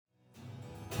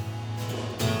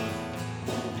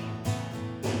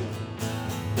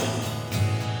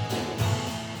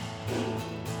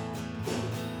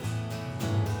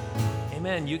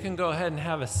Amen. You can go ahead and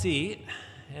have a seat.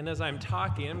 And as I'm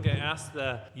talking, I'm going to ask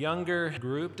the younger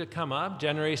group to come up,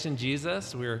 Generation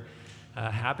Jesus. We're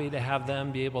happy to have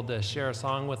them be able to share a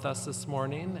song with us this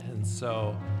morning. And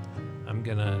so I'm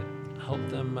going to help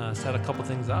them set a couple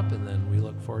things up, and then we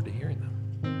look forward to hearing them.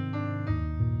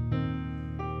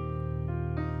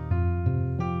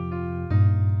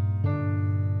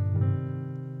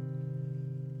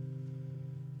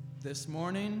 This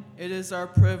morning, it is our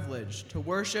privilege to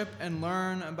worship and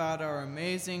learn about our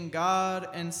amazing God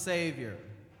and Savior.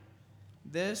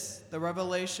 This, the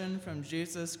revelation from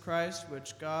Jesus Christ,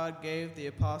 which God gave the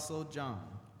Apostle John.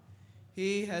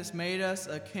 He has made us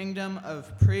a kingdom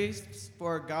of priests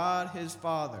for God his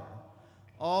Father.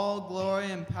 All glory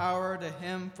and power to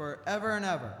him forever and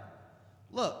ever.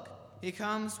 Look, he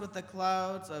comes with the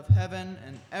clouds of heaven,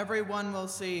 and everyone will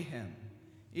see him,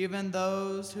 even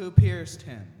those who pierced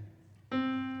him.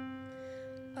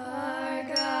 Our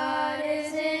God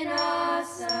is an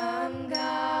awesome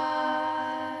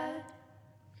God.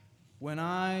 When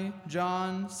I,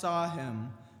 John, saw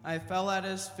him, I fell at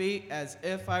his feet as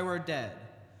if I were dead.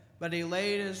 But he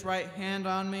laid his right hand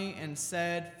on me and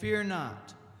said, "Fear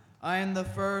not. I am the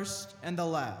first and the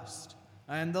last.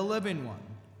 I am the living one.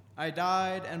 I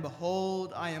died, and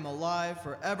behold, I am alive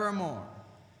forevermore.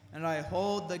 And I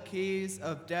hold the keys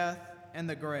of death and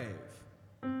the grave."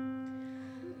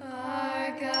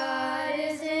 Our God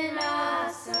is an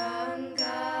awesome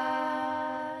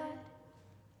God.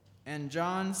 And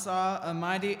John saw a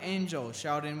mighty angel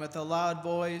shouting with a loud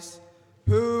voice,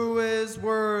 "Who is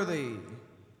worthy?"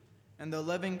 And the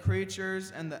living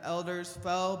creatures and the elders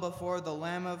fell before the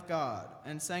Lamb of God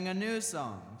and sang a new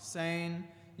song, saying,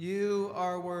 "You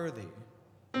are worthy."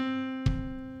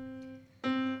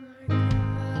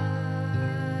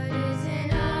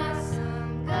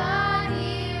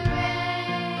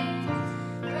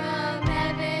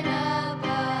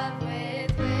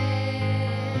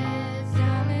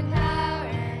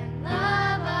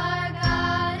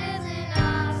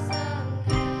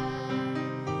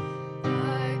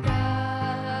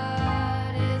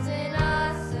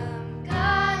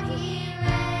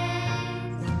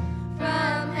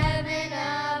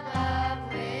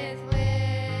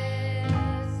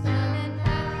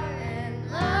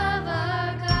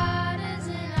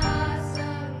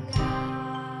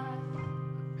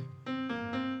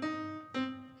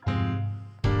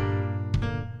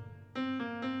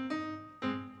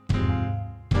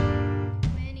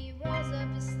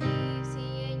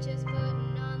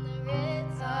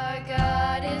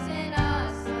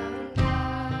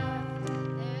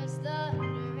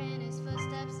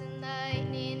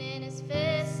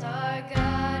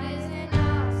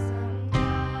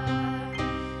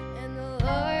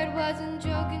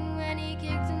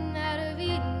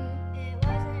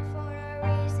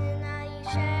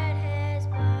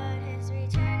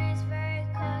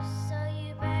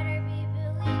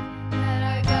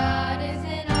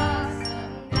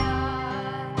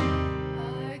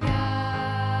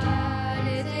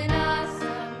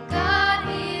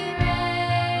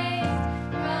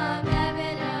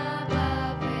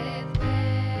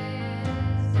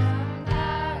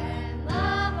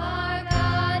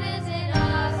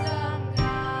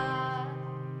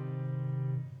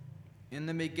 In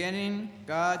the beginning,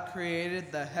 God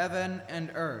created the heaven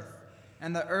and earth,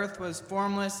 and the earth was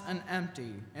formless and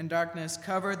empty, and darkness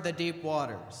covered the deep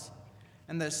waters.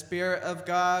 And the Spirit of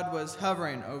God was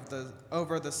hovering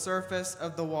over the surface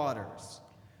of the waters.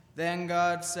 Then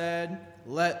God said,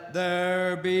 "Let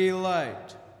there be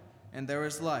light." And there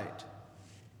was light.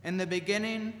 In the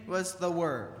beginning was the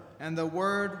Word, and the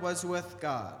Word was with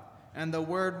God, and the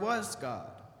Word was God.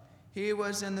 He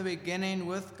was in the beginning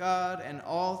with God, and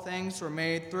all things were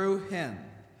made through him.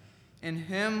 In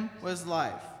him was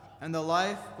life, and the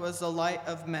life was the light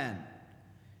of men.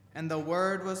 And the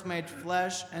Word was made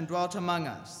flesh and dwelt among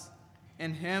us.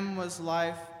 In him was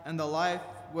life, and the life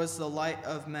was the light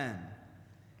of men.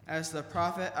 As the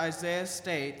prophet Isaiah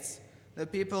states, "The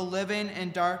people living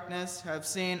in darkness have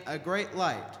seen a great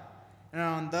light, and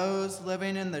on those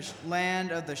living in the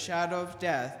land of the shadow of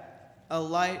death, a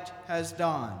light has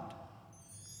dawned."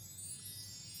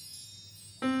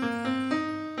 When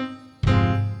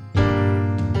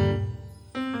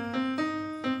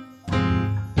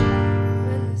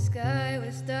the sky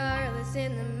was starless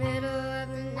in the middle of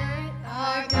the night,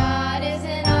 our God is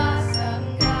an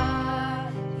awesome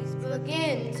God. He spoke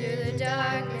into the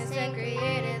darkness and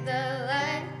created the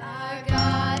light. Our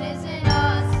God is an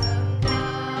awesome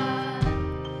God.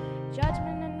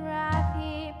 Judgment and wrath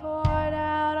he poured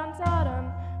out on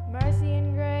Sodom. Mercy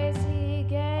and grace he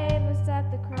gave us at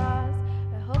the cross.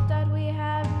 I hope that we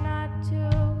have not too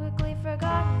quickly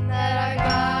forgotten that our God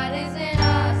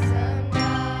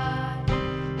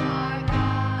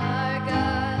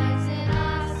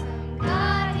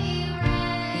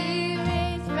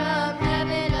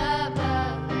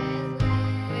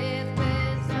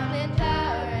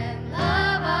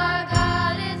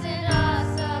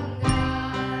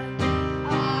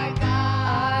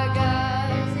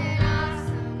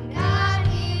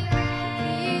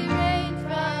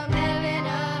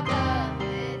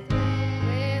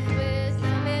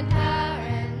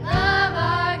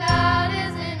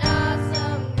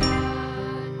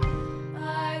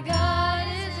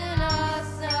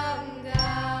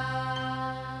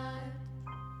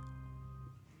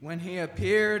When he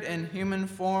appeared in human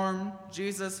form,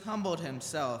 Jesus humbled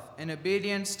himself in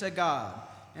obedience to God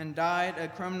and died a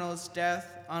criminal's death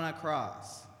on a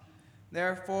cross.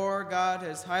 Therefore, God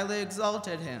has highly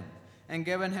exalted him and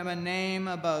given him a name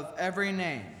above every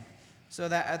name, so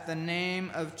that at the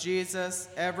name of Jesus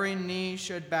every knee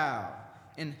should bow,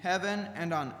 in heaven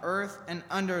and on earth and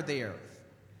under the earth,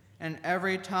 and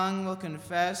every tongue will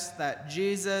confess that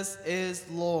Jesus is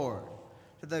Lord,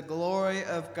 to the glory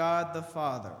of God the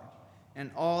Father. And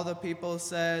all the people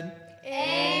said,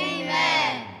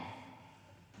 Amen.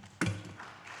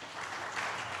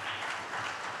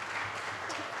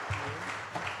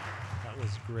 That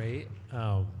was great.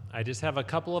 I just have a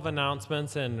couple of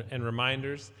announcements and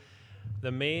reminders.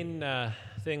 The main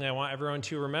thing I want everyone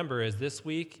to remember is this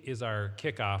week is our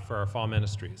kickoff for our fall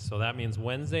ministries. So that means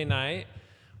Wednesday night,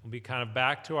 we'll be kind of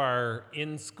back to our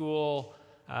in-school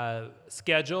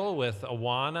schedule with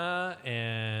Awana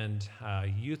and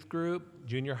youth group,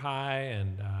 junior high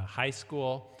and high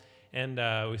school, and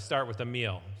we start with a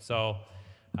meal. So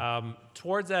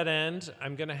towards that end,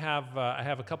 I'm going to have I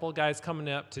have a couple of guys coming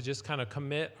up to just kind of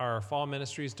commit our fall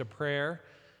ministries to prayer.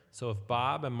 So if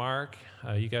Bob and Mark,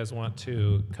 you guys want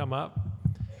to come up.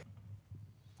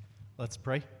 Let's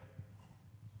pray.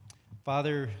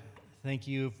 Father, thank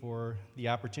you for the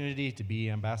opportunity to be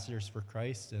ambassadors for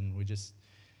Christ, and we just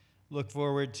look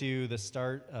forward to the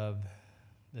start of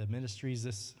the ministries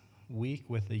this week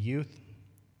with the youth,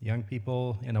 young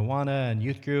people in Awana and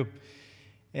youth group.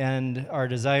 And our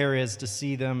desire is to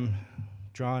see them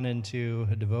drawn into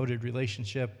a devoted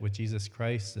relationship with Jesus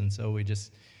Christ. And so we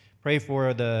just pray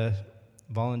for the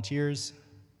volunteers,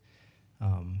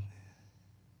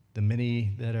 the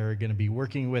many that are going to be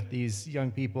working with these young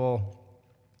people.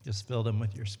 Just fill them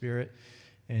with your Spirit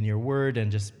and your word, and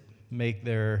just make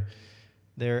their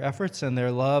efforts and their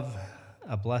love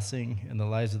a blessing in the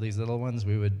lives of these little ones.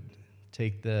 We would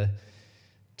take the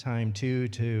time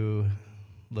to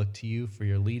look to you for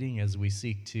your leading as we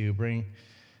seek to bring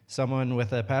someone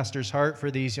with a pastor's heart for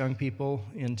these young people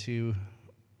into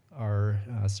our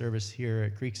service here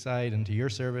at Creekside, into your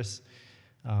service.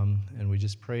 And we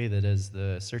just pray that as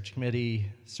the search committee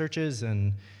searches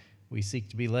and we seek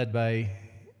to be led by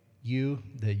you,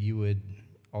 that you would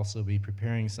also be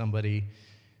preparing somebody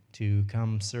to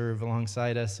come serve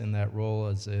alongside us in that role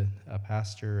as a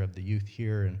pastor of the youth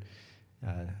here,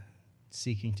 and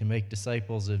seeking to make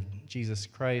disciples of Jesus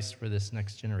Christ for this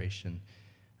next generation.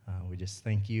 We just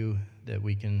thank you that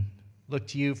we can look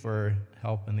to you for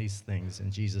help in these things.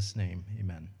 In Jesus' name,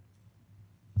 amen.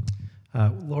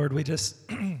 Lord, we just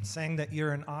sang that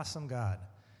you're an awesome God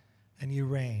and you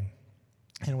reign.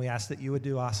 And we ask that you would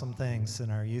do awesome things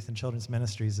in our youth and children's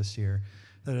ministries this year.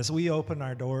 That as we open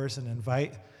our doors and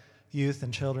invite youth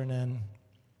and children in,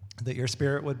 that your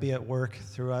Spirit would be at work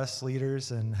through us,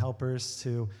 leaders and helpers,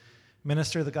 to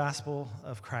minister the gospel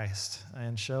of Christ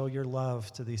and show your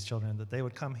love to these children, that they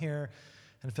would come here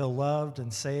and feel loved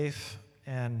and safe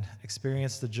and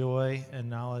experience the joy and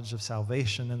knowledge of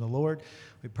salvation in the Lord.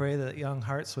 We pray that young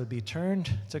hearts would be turned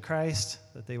to Christ,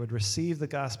 that they would receive the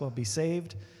gospel and be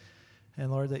saved. And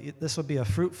Lord, that this would be a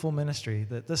fruitful ministry,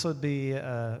 that this would be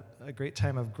a great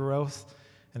time of growth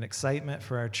and excitement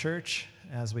for our church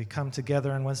as we come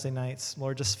together on Wednesday nights.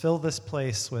 Lord, just fill this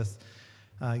place with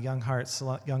young hearts,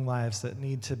 young lives that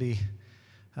need to be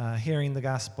hearing the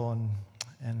gospel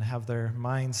and have their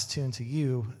minds tuned to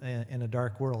you in a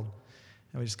dark world.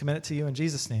 And we just commit it to you in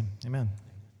Jesus' name. Amen.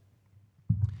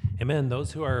 Amen.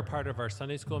 Those who are a part of our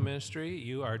Sunday school ministry,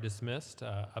 you are dismissed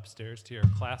upstairs to your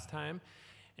class time.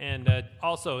 And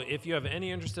also, if you have any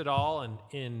interest at all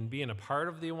in being a part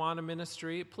of the Awana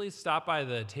ministry, please stop by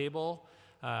the table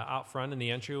out front in the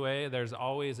entryway. There's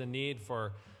always a need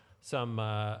for some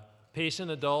patient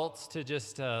adults to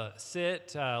just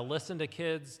sit, listen to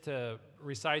kids to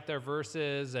recite their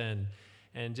verses, and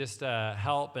just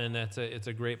help, and it's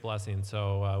a great blessing.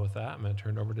 So with that, I'm going to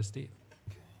turn it over to Steve.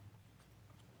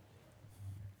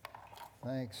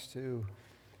 Thanks to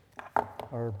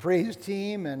our praise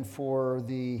team and for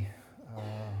the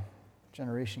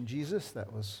Generation Jesus.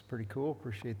 That was pretty cool.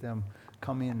 Appreciate them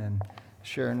coming and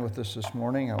sharing with us this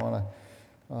morning. I want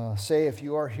to say, if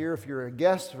you are here, if you're a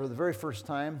guest for the very first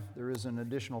time, there is an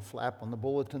additional flap on the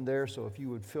bulletin there. So if you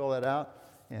would fill that out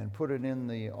and put it in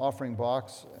the offering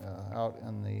box out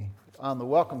on the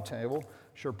welcome table,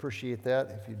 sure appreciate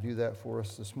that. If you do that for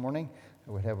us this morning,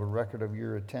 I would have a record of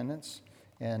your attendance.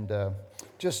 And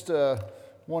just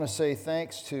want to say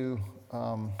thanks to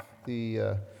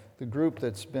the group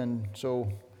that's been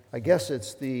so I guess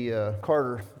it's the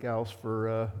Carter gals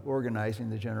for organizing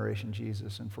the Generation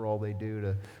Jesus and for all they do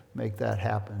to make that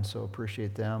happen. So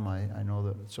appreciate them. I know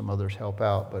that some others help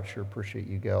out, but sure appreciate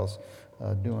you gals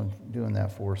doing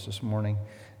that for us this morning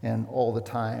and all the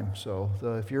time. So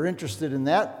if you're interested in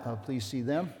that, please see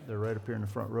them. They're right up here in the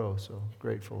front row, so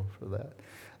grateful for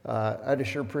that. I'd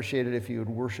sure appreciate it if you would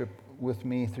worship with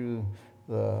me through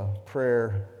the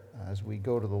prayer as we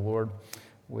go to the Lord,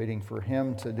 waiting for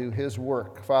Him to do His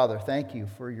work. Father, thank you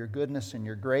for your goodness and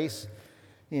your grace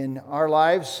in our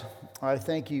lives. I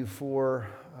thank you for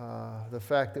the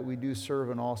fact that we do serve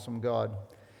an awesome God.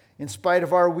 In spite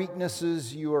of our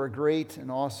weaknesses, you are great and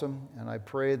awesome, and I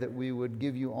pray that we would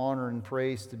give you honor and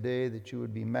praise today, that you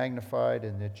would be magnified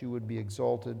and that you would be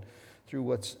exalted through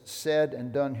what's said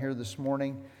and done here this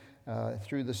morning,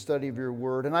 through the study of your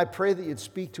word. And I pray that you'd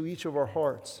speak to each of our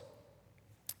hearts.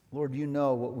 Lord, you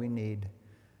know what we need.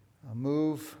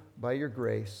 Move by your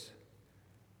grace.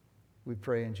 We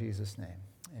pray in Jesus' name.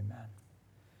 Amen.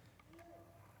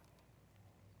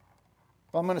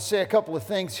 Well, I'm going to say a couple of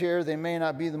things here. They may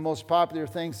not be the most popular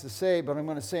things to say, but I'm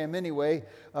going to say them anyway.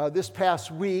 This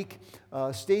past week,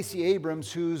 Stacey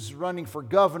Abrams, who's running for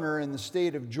governor in the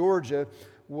state of Georgia,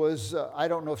 was, I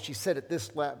don't know if she said it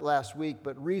this last week,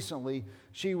 but recently,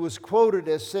 she was quoted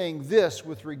as saying this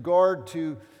with regard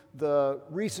to the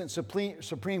recent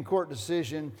Supreme Court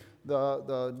decision,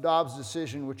 the Dobbs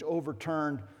decision, which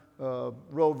overturned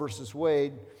Roe versus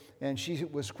Wade. And she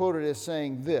was quoted as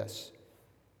saying this.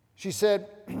 She said,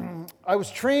 I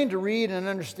was trained to read and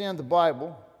understand the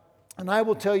Bible, and I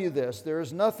will tell you this. There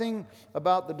is nothing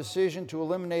about the decision to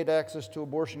eliminate access to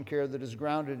abortion care that is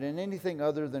grounded in anything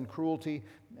other than cruelty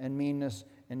and meanness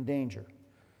and danger.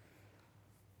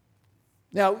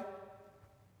 Now,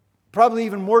 probably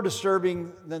even more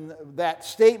disturbing than that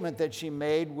statement that she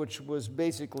made, which was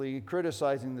basically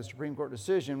criticizing the Supreme Court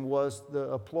decision, was the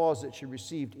applause that she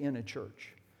received in a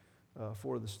church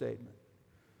for the statement.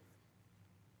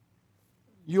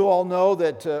 You all know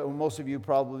that, most of you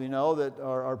probably know, that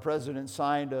our president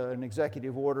signed an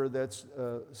executive order that's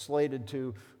slated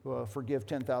to forgive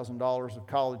 $10,000 of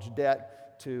college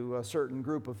debt to a certain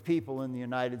group of people in the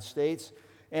United States.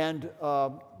 And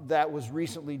that was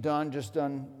recently done, just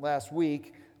done last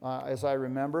week, as I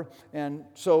remember. And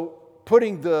so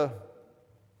putting the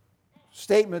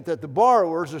statement that the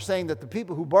borrowers are saying that the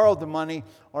people who borrowed the money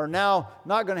are now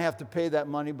not going to have to pay that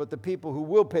money, but the people who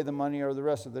will pay the money are the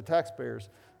rest of the taxpayers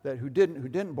who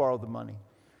didn't borrow the money.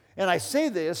 And I say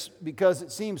this because it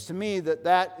seems to me that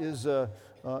that is an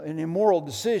immoral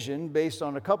decision based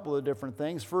on a couple of different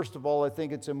things. First of all, I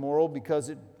think it's immoral because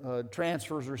it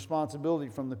transfers responsibility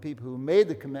from the people who made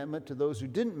the commitment to those who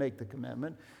didn't make the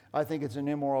commitment. I think it's an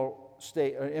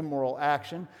immoral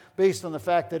action based on the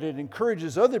fact that it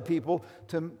encourages other people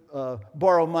to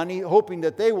borrow money, hoping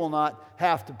that they will not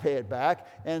have to pay it back.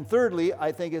 And thirdly,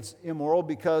 I think it's immoral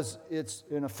because it's,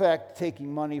 in effect,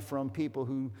 taking money from people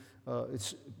who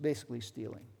it's basically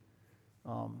stealing.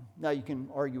 Now you can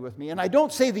argue with me. And I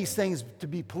don't say these things to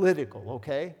be political,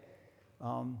 okay?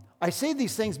 I say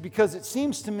these things because it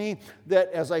seems to me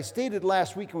that, as I stated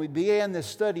last week when we began this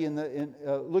study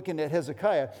looking at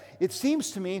Hezekiah, it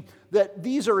seems to me that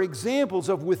these are examples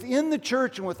of within the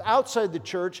church and with outside the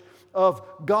church of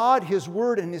God, His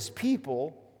Word, and His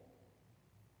people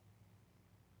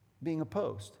being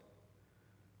opposed.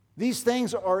 These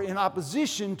things are in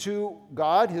opposition to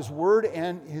God, His Word,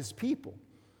 and His people.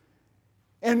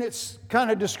 And it's kind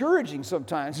of discouraging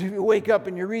sometimes. If you wake up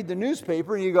and you read the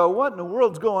newspaper and you go, what in the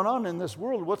world's going on in this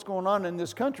world? What's going on in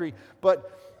this country?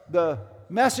 But the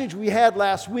message we had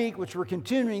last week, which we're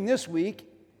continuing this week,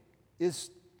 is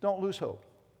don't lose hope.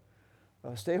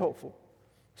 Stay hopeful.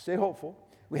 Stay hopeful.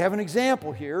 We have an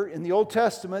example here in the Old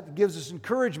Testament that gives us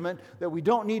encouragement that we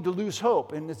don't need to lose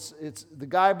hope. And it's the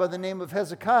guy by the name of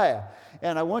Hezekiah.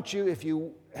 And I want you, if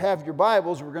you have your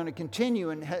Bibles, we're going to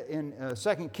continue in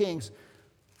 2 Kings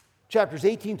chapters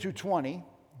 18 through 20,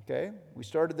 okay? We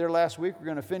started there last week. We're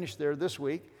going to finish there this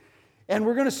week. And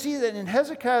we're going to see that in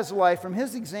Hezekiah's life, from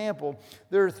his example,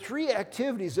 there are three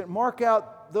activities that mark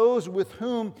out those with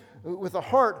a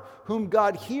heart whom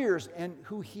God hears and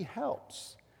who He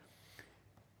helps.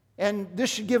 And this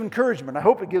should give encouragement. I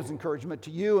hope it gives encouragement to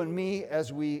you and me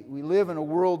as we live in a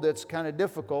world that's kind of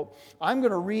difficult. I'm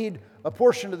going to read a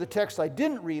portion of the text I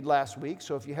didn't read last week.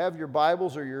 So if you have your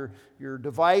Bibles or your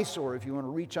device, or if you want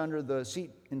to reach under the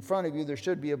seat in front of you, there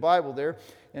should be a Bible there.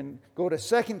 And go to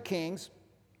 2 Kings.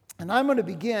 And I'm going to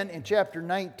begin in chapter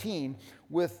 19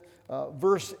 with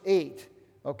verse 8.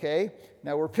 Okay?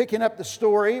 Now we're picking up the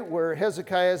story where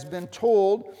Hezekiah has been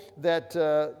told that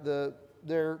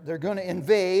they're going to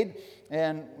invade.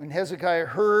 And when Hezekiah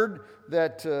heard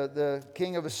that the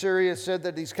king of Assyria said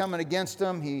that he's coming against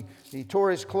him, he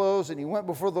tore his clothes and he went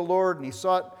before the Lord and he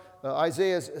sought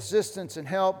Isaiah's assistance and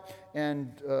help.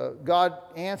 And God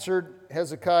answered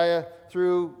Hezekiah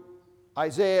through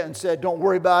Isaiah and said, don't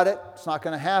worry about it. It's not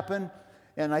going to happen.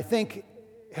 And I think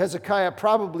Hezekiah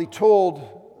probably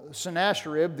told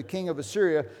Sennacherib, the king of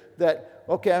Assyria, that,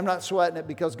 okay, I'm not sweating it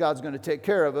because God's going to take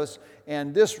care of us.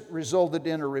 And this resulted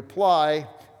in a reply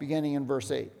beginning in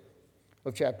verse 8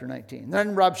 of chapter 19.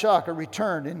 Then Rabshakeh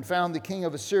returned and found the king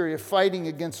of Assyria fighting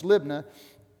against Libnah,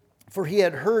 for he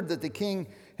had heard that the king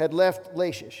had left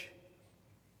Lachish.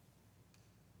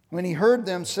 When he heard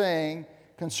them saying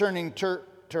concerning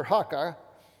Tirhakah,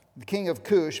 the king of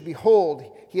Cush,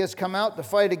 behold, he has come out to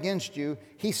fight against you.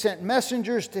 He sent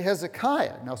messengers to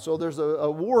Hezekiah. Now, so there's a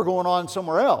war going on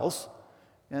somewhere else,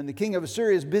 and the king of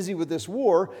Assyria is busy with this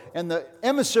war, and the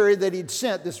emissary that he'd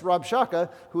sent, this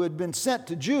Rabshakeh, who had been sent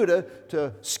to Judah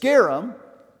to scare him,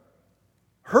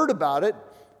 heard about it,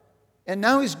 and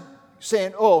now he's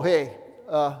saying, oh, hey,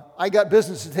 I got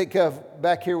business to take care of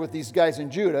back here with these guys in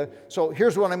Judah, so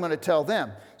here's what I'm going to tell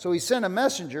them. So he sent a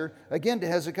messenger again to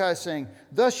Hezekiah saying,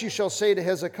 thus you shall say to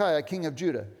Hezekiah, king of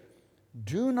Judah,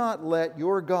 do not let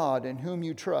your God in whom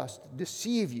you trust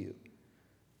deceive you.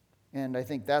 And I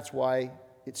think that's why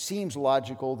it seems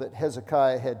logical that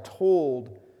Hezekiah had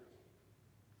told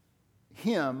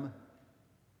him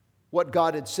what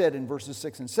God had said in verses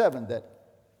 6 and 7, that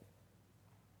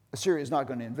Assyria is not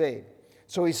going to invade.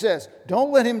 So he says,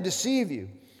 don't let him deceive you,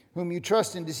 whom you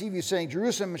trust in deceive you, saying,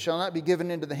 Jerusalem shall not be given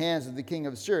into the hands of the king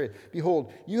of Assyria.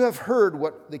 Behold, you have heard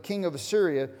what the kings of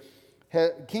Assyria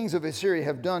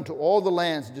have done to all the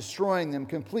lands, destroying them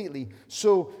completely.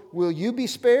 So will you be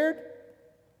spared?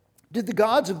 Did the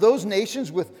gods of those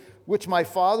nations with which my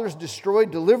fathers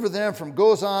destroyed deliver them from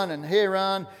Gozan and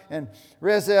Haran and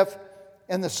Rezeph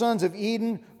and the sons of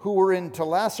Eden who were in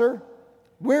Telassar?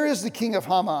 Where is the king of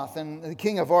Hamath and the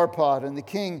king of Arpad and the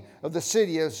king of the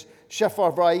city of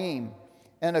Shepharvaim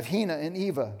and of Hena and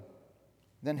Eva?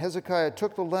 Then Hezekiah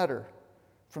took the letter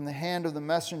from the hand of the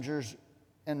messengers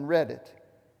and read it.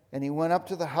 And he went up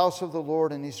to the house of the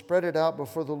Lord and he spread it out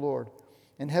before the Lord.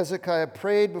 And Hezekiah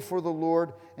prayed before the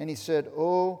Lord and he said,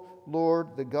 O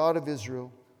Lord, the God of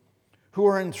Israel,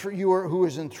 who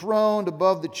is enthroned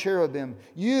above the cherubim.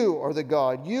 You are the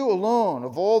God, you alone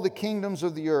of all the kingdoms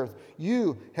of the earth.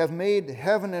 You have made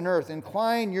heaven and earth.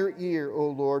 Incline your ear, O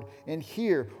Lord, and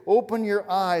hear. Open your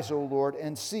eyes, O Lord,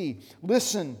 and see.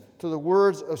 Listen to the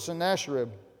words of Sennacherib,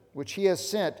 which he has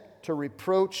sent to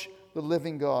reproach the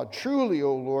living God. Truly,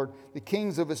 O Lord, the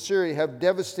kings of Assyria have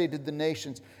devastated the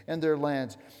nations and their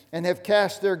lands, and have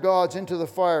cast their gods into the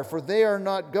fire, for they are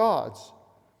not gods,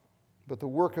 but the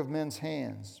work of men's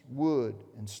hands, wood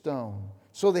and stone.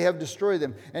 So they have destroyed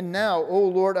them. And now, O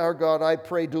Lord our God, I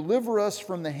pray, deliver us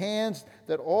from the hands,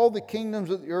 that all the kingdoms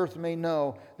of the earth may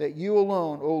know that you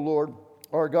alone, O Lord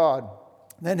our God.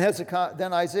 Then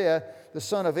Isaiah, the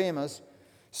son of Amos,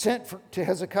 sent to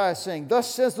Hezekiah, saying,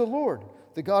 thus says the Lord,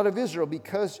 the God of Israel,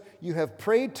 because you have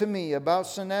prayed to me about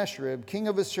Sennacherib, king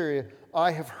of Assyria,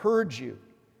 I have heard you.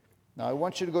 Now I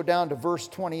want you to go down to verse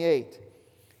 28.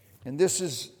 And this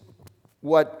is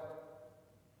what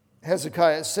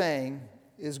Hezekiah is saying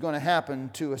is going to happen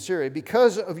to Assyria.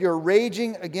 Because of your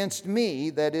raging against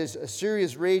me, that is,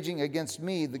 Assyria's raging against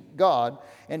me, the God,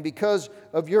 and because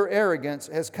of your arrogance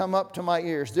has come up to my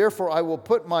ears. Therefore I will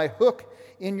put my hook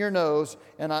in your nose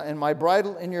and my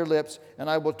bridle in your lips, and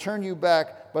I will turn you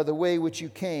back by the way which you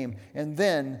came. And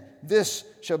then this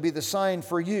shall be the sign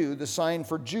for you, the sign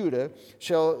for Judah,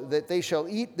 that they shall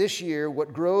eat this year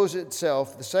what grows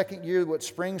itself, the second year what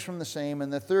springs from the same,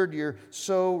 and the third year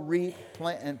sow, reap,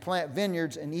 plant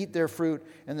vineyards, and eat their fruit.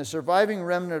 And the surviving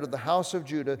remnant of the house of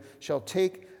Judah shall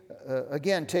take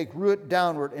root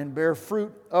downward and bear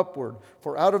fruit upward.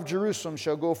 For out of Jerusalem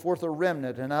shall go forth a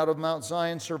remnant, and out of Mount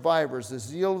Zion survivors. The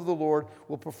zeal of the Lord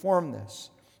will perform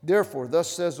this. Therefore, thus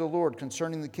says the Lord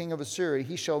concerning the king of Assyria,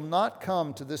 he shall not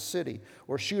come to this city,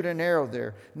 or shoot an arrow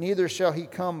there, neither shall he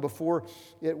come before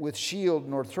it with shield,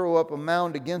 nor throw up a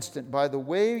mound against it. By the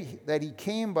way that he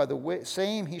came, by the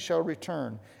same he shall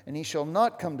return, and he shall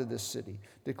not come to this city,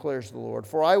 declares the Lord.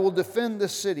 For I will defend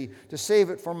this city to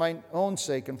save it for my own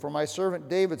sake and for my servant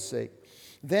David's sake.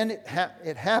 Then it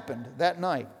happened that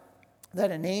night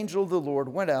that an angel of the Lord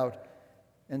went out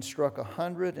and struck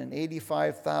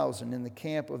 185,000 in the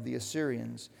camp of the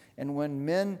Assyrians. And when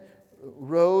men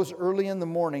rose early in the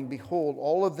morning, behold,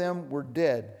 all of them were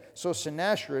dead. So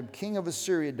Sennacherib, king of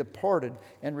Assyria, departed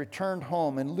and returned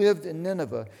home and lived in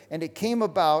Nineveh. And it came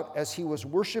about, as he was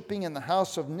worshiping in the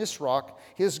house of Nisroch,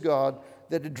 his god,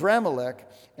 that Adramelech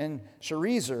and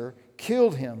Sharezer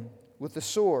killed him with the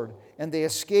sword, and they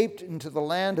escaped into the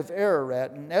land of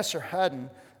Ararat, and Esarhaddon,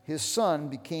 his son,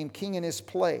 became king in his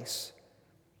place.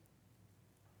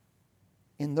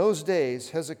 In those days,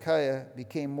 Hezekiah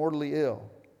became mortally ill,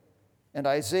 and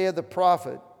Isaiah the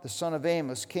prophet, the son of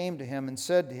Amos, came to him and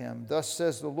said to him, Thus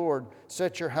says the Lord,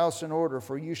 set your house in order,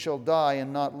 for you shall die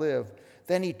and not live.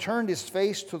 Then he turned his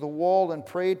face to the wall and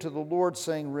prayed to the Lord,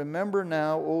 saying, Remember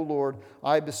now, O Lord,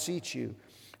 I beseech you,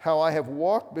 how I have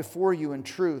walked before you in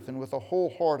truth and with a whole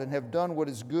heart, and have done what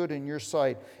is good in your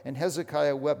sight. And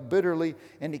Hezekiah wept bitterly,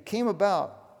 and it came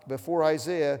about before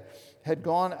Isaiah had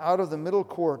gone out of the middle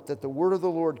court that the word of the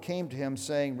Lord came to him,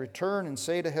 saying, Return and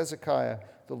say to Hezekiah,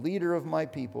 the leader of my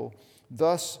people,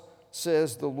 Thus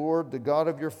says the Lord, the God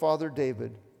of your father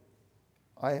David,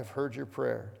 I have heard your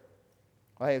prayer.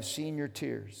 I have seen your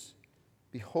tears.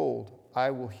 Behold, I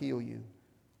will heal you.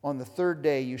 On the third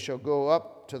day you shall go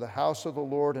up to the house of the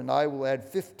Lord, and I will add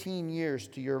 15 years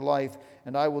to your life,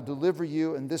 and I will deliver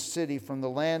you and this city from the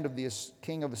land of the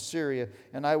king of Assyria,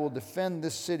 and I will defend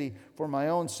this city for my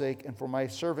own sake and for my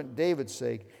servant David's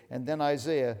sake. And then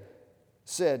Isaiah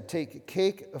said, Take a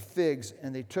cake of figs,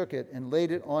 and they took it and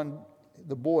laid it on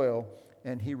the boil,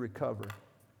 and he recovered.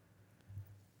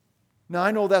 Now,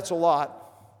 I know that's a lot.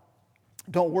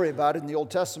 Don't worry about it. In the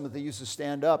Old Testament, they used to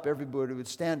stand up. Everybody would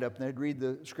stand up, and they'd read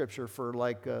the scripture for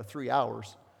like 3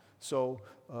 hours. So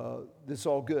this is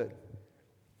all good.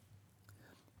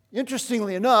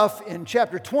 Interestingly enough, in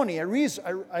chapter 20,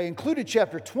 I included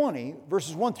chapter 20,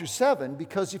 verses 1 through 7,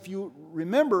 because if you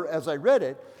remember as I read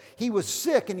it, he was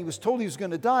sick and he was told he was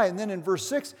going to die. And then in verse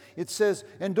 6, it says,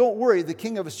 And don't worry, the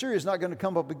king of Assyria is not going to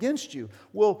come up against you.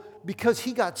 Well, because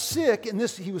he got sick and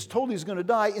he was told he was going to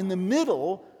die in the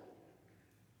middle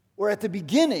or at the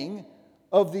beginning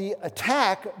of the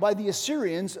attack by the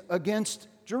Assyrians against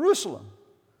Jerusalem.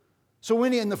 So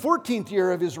when in the 14th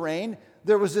year of his reign,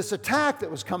 there was this attack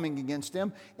that was coming against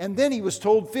him, and then he was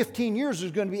told 15 years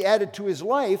was going to be added to his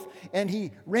life, and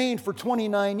he reigned for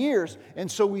 29 years. And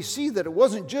so we see that it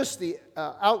wasn't just the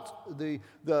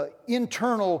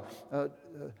internal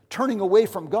turning away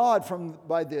from God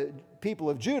by the people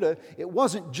of Judah. It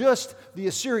wasn't just the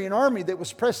Assyrian army that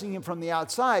was pressing him from the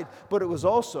outside, but it was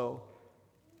also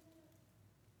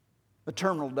a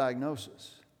terminal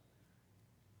diagnosis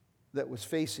that was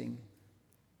facing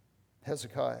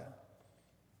Hezekiah.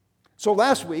 So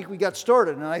last week we got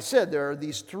started, and I said there are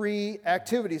these 3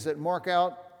 activities that mark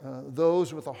out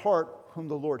those with a heart whom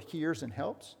the Lord hears and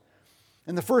helps.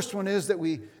 And the first one is that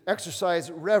we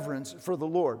exercise reverence for the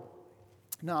Lord.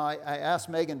 Now, I asked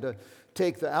Megan to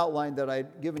take the outline that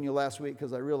I'd given you last week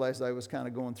because I realized I was kind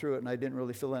of going through it and I didn't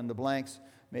really fill in the blanks,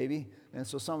 maybe. And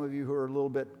so some of you who are a little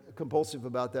bit compulsive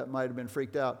about that might have been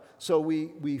freaked out. So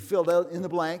we filled out in the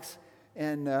blanks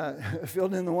and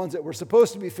filled in the ones that were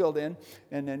supposed to be filled in,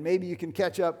 and then maybe you can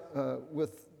catch up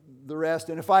with the rest.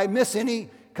 And if I miss any,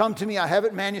 come to me. I have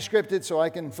it manuscripted so I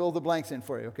can fill the blanks in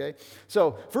for you, okay?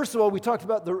 So first of all, we talked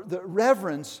about the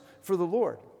reverence for the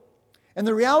Lord. And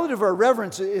the reality of our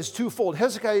reverence is twofold.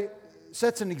 Hezekiah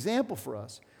sets an example for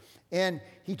us, and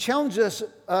he challenges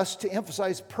us to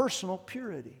emphasize personal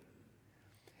purity.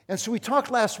 And so we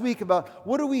talked last week about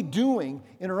what are we doing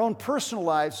in our own personal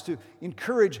lives to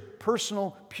encourage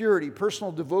personal purity,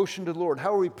 personal devotion to the Lord.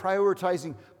 How are we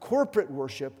prioritizing corporate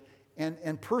worship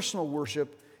and personal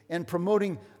worship and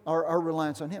promoting our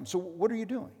reliance on Him? So what are you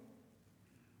doing?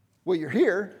 Well, you're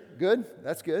here. Good.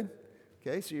 That's good.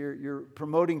 Okay, so you're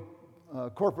promoting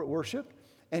corporate worship,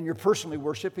 and you're personally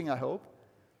worshiping, I hope.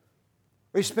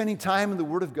 Are you spending time in the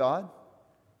Word of God?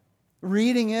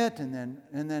 Reading it and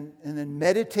then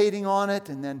meditating on it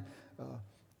and then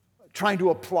trying to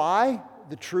apply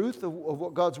the truth of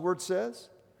what God's Word says.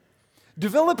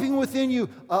 Developing within you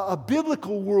a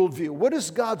biblical worldview. What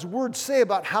does God's Word say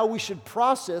about how we should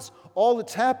process all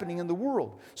that's happening in the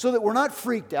world? So that we're not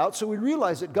freaked out, so we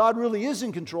realize that God really is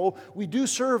in control. We do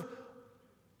serve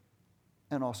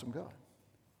an awesome God.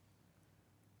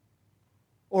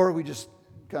 Or are we just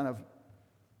kind of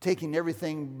taking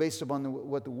everything based upon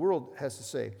what the world has to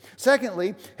say?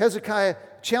 Secondly, Hezekiah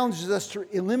challenges us to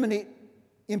eliminate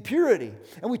impurity.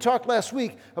 And we talked last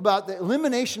week about the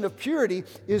elimination of purity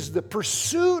is the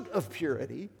pursuit of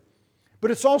purity,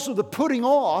 but it's also the putting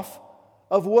off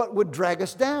of what would drag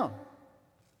us down,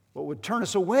 what would turn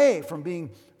us away from being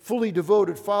fully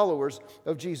devoted followers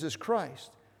of Jesus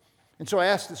Christ. And so I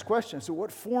asked this question, so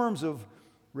what forms of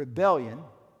rebellion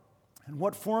and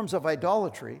what forms of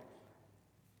idolatry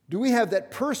do we have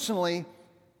that personally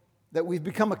that we've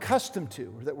become accustomed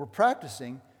to or that we're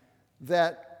practicing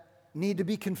that need to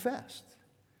be confessed?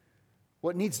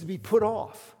 What needs to be put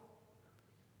off?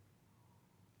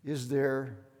 Is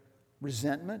there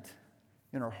resentment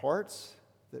in our hearts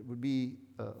that would be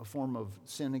a form of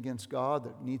sin against God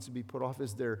that needs to be put off?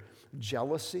 Is there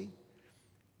jealousy?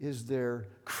 Is there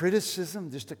criticism,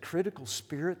 just a critical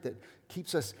spirit that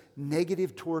keeps us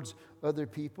negative towards other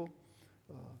people?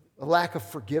 A lack of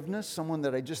forgiveness, someone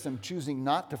that I just am choosing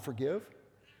not to forgive?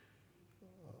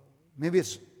 Maybe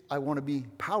it's I want to be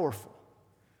powerful.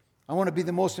 I want to be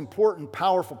the most important,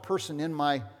 powerful person in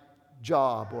my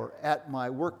job or at my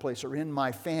workplace or in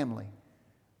my family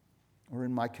or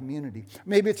in my community.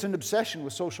 Maybe it's an obsession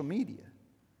with social media.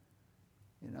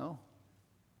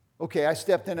 Okay, I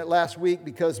stepped in it last week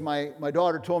because my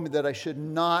daughter told me that I should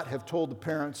not have told the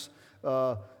parents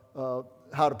how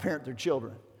to parent their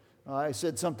children. I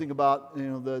said something about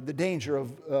the danger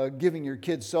of giving your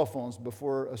kids cell phones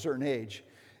before a certain age.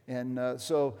 And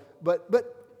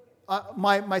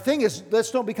my thing is,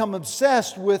 don't become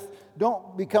obsessed with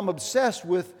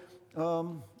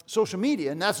social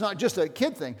media. And that's not just a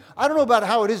kid thing. I don't know about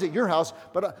how it is at your house,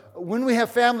 but when we have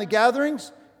family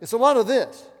gatherings, it's a lot of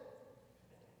this.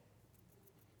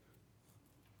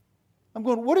 I'm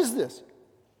going, what is this?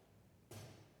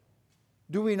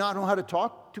 Do we not know how to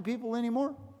talk to people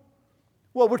anymore?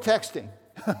 Well, we're texting.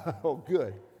 Oh,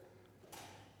 good.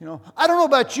 I don't know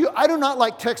about you. I do not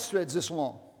like text threads this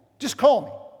long. Just call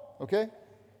me, okay?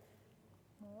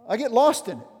 I get lost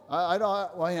in it.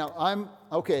 I'm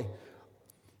okay.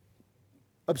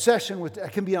 Obsession with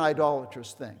that can be an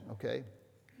idolatrous thing, okay?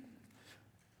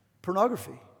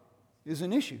 Pornography is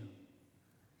an issue.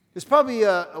 It's probably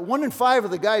 1 in 5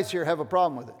 of the guys here have a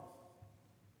problem with it.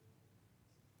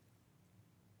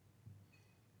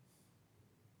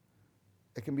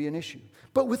 It can be an issue.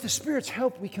 But with the Spirit's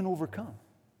help, we can overcome.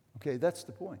 Okay, that's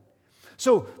the point.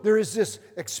 So there is this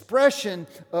expression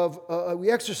of, we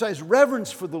exercise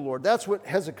reverence for the Lord. That's what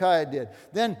Hezekiah did.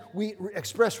 Then we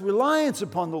express reliance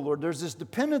upon the Lord. There's this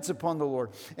dependence upon the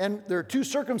Lord. And there are 2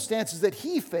 circumstances that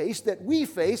he faced, that we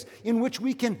face, in which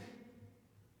we can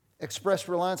express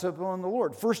reliance upon the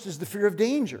Lord. First is the fear of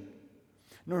danger.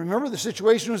 Now remember, the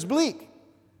situation was bleak.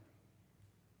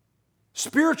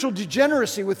 Spiritual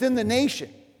degeneracy within the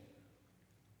nation,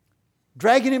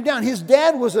 dragging him down. His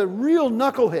dad was a real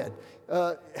knucklehead.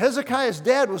 Hezekiah's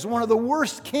dad was one of the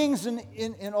worst kings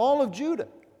in all of Judah.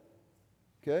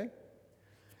 Okay?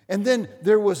 And then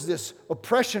there was this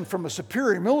oppression from a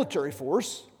superior military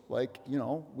force, like,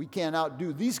 we can't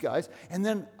outdo these guys. And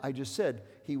then I just said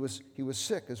he was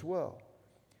sick as well.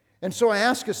 And so I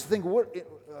ask us to think,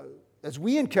 as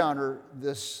we encounter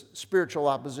this spiritual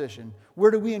opposition, where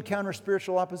do we encounter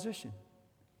spiritual opposition?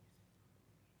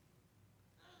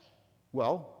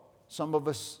 Well, some of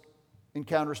us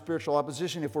encounter spiritual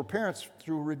opposition if we're parents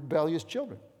through rebellious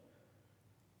children.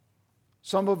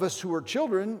 Some of us who are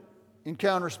children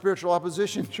encounter spiritual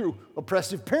opposition through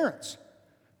oppressive parents.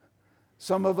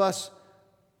 Some of us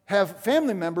have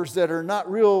family members that are not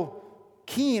real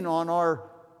keen on our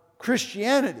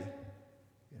Christianity,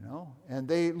 and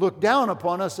they look down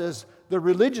upon us as the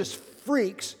religious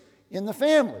freaks in the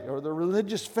family, or the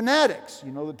religious fanatics,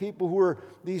 the people who are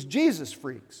these Jesus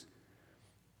freaks.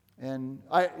 And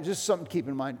just something to keep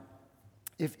in mind.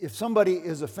 If somebody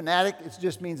is a fanatic, it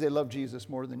just means they love Jesus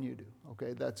more than you do.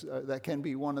 Okay, that can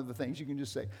be one of the things. You can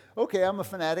just say, okay, I'm a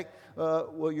fanatic.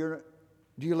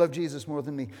 Do you love Jesus more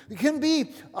than me? It can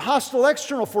be hostile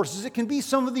external forces. It can be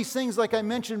some of these things like I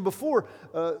mentioned before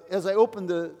as I opened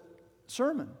the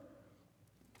sermon.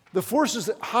 The forces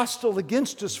that hostile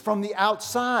against us from the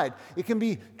outside. It can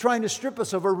be trying to strip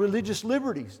us of our religious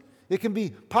liberties. It can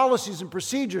be policies and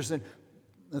procedures and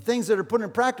the things that are put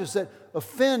in practice that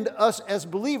offend us as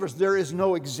believers. There is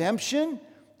no exemption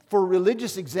for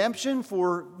religious exemption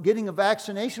for getting a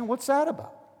vaccination. What's that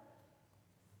about?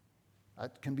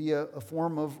 That can be a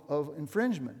form of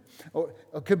infringement. Or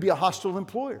it could be a hostile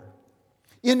employer.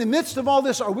 In the midst of all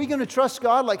this, are we going to trust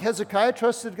God like Hezekiah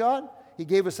trusted God? He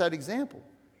gave us that example.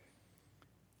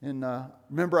 And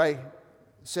remember I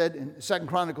said in 2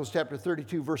 Chronicles chapter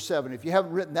 32, verse 7. If you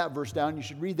haven't written that verse down, you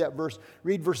should read that verse.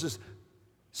 Read verses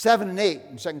 7 and 8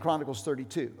 in 2 Chronicles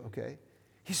 32, okay?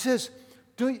 He says,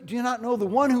 do you not know the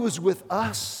one who is with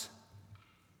us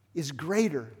is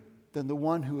greater than the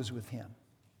one who is with him?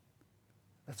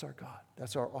 That's our God.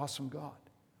 That's our awesome God.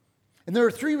 And there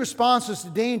are 3 responses to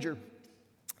danger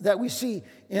that we see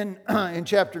in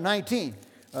chapter 19.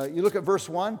 You look at verse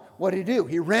 1. What did he do?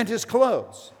 He rent his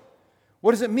clothes.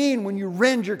 What does it mean when you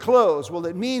rend your clothes? Well,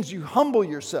 it means you humble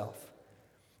yourself.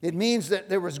 It means that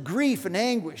there was grief and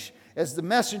anguish as the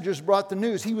messengers brought the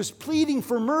news. He was pleading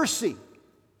for mercy.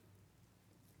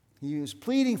 He was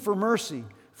pleading for mercy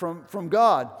from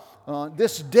God.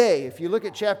 This day, if you look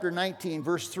at chapter 19,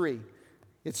 verse 3,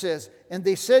 It says, and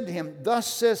they said to him, thus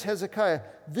says Hezekiah,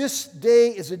 this day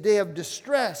is a day of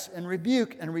distress and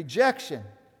rebuke and rejection.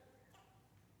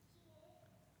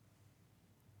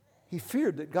 He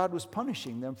feared that God was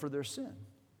punishing them for their sin,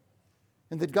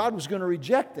 and that God was going to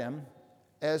reject them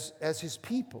as his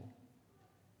people.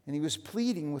 And he was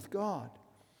pleading with God.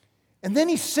 And then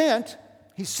he sent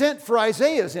for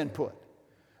Isaiah's input.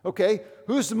 Okay,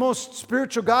 who's the most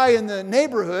spiritual guy in the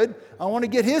neighborhood? I want to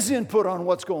get his input on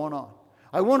what's going on.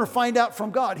 I want to find out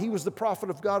from God. He was the prophet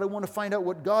of God. I want to find out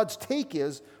what God's take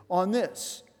is on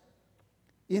this.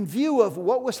 In view of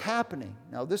what was happening.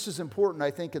 Now, this is important,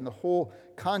 I think, in the whole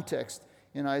context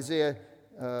in Isaiah,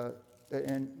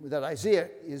 and that Isaiah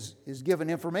is given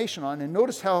information on. And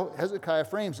notice how Hezekiah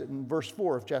frames it in verse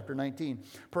 4 of chapter 19.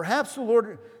 Perhaps the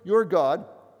Lord your God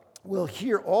will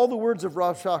hear all the words of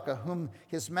Rabshakeh, whom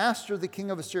his master, the king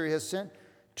of Assyria, has sent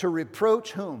to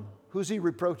reproach whom? Who's he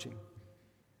reproaching?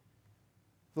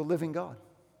 The living God.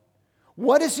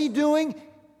 What is he doing?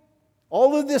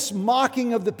 All of this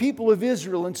mocking of the people of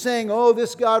Israel and saying, oh,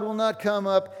 this God will not come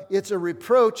up. It's a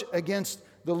reproach against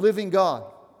the living God.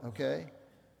 Okay?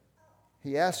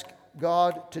 He asked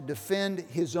God to defend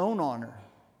his own honor.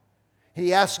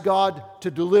 He asked God to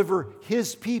deliver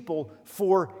his people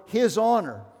for his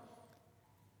honor.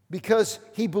 Because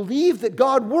he believed that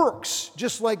God works,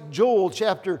 just like Joel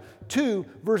chapter 2,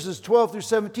 verses 12 through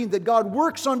 17, that God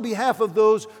works on behalf of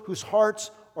those whose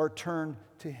hearts are turned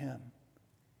to him.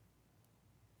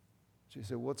 So you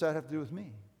say, what's that have to do with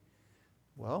me?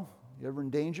 Well, you ever in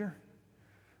danger?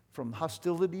 From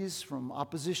hostilities, from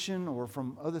opposition, or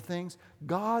from other things?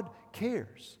 God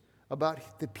cares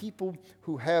about the people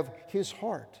who have his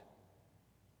heart.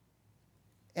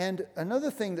 And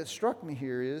another thing that struck me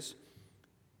here is,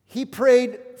 he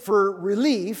prayed for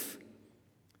relief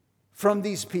from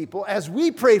these people, as we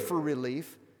pray for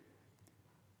relief,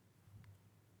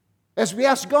 as we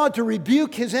ask God to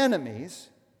rebuke his enemies.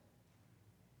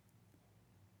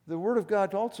 The Word of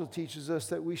God also teaches us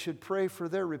that we should pray for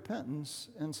their repentance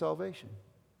and salvation,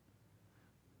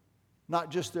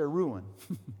 not just their ruin.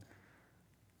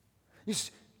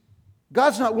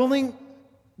 God's not willing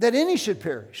that any should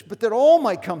perish, but that all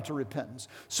might come to repentance.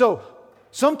 So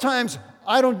sometimes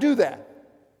I don't do that.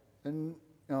 And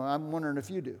I'm wondering if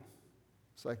you do.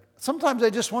 It's like, sometimes I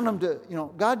just want them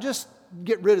to, God, just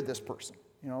get rid of this person.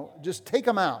 Just take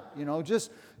them out.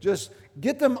 Just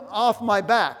get them off my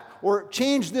back. Or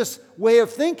change this way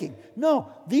of thinking.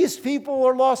 No, these people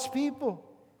are lost people.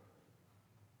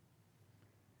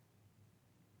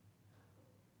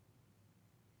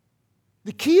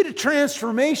 The key to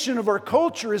transformation of our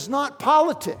culture is not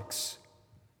politics.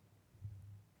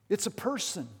 It's a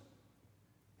person.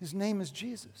 His name is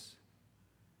Jesus.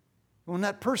 When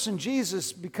that person,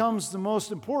 Jesus, becomes the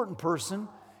most important person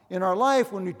in our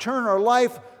life, when we turn our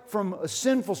life from a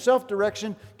sinful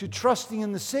self-direction to trusting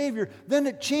in the Savior, then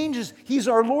it changes. He's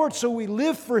our Lord, so we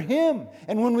live for him.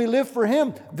 And when we live for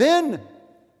him, then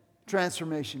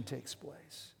transformation takes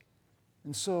place.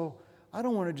 And so I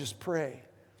don't want to just pray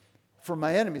for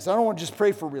my enemies. I don't want to just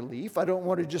pray for relief. I don't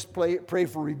want to just pray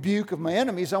for rebuke of my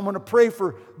enemies. I want to pray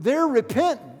for their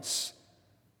repentance,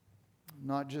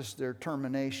 not just their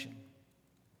termination.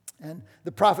 And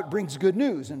the prophet brings good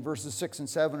news in verses 6 and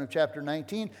 7 of chapter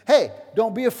 19. Hey,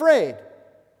 don't be afraid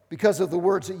because of the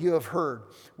words that you have heard,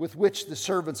 with which the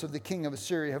servants of the king of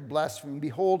Assyria have blasphemed.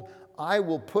 Behold, I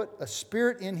will put a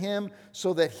spirit in him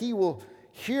so that he will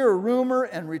hear a rumor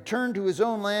and return to his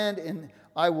own land, and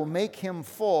I will make him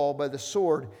fall by the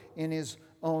sword in his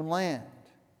own land.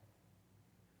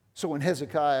 So when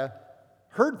Hezekiah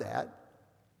heard that,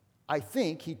 I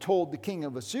think he told the king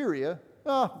of Assyria,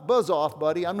 buzz off,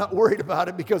 buddy. I'm not worried about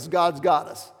it because God's got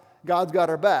us. God's got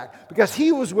our back. Because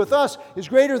he was with us is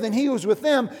greater than he was with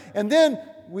them. And then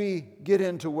we get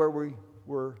into where we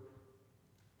were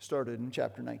started in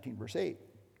chapter 19, verse 8.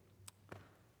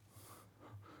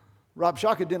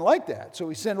 Rabshakeh didn't like that, so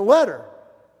he sent a letter.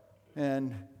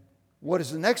 And what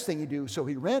is the next thing he do? So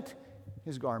he rent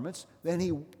his garments. Then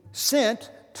he sent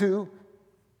to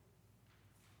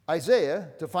Isaiah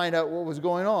to find out what was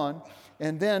going on.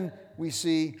 And then we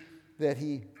see that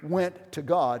he went to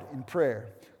God in prayer.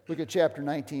 Look at chapter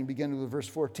 19, beginning with verse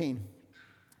 14.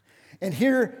 And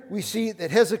here we see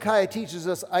that Hezekiah teaches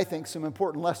us, I think, some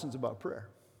important lessons about prayer.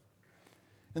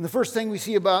 And the first thing we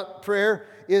see about prayer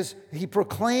is he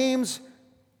proclaims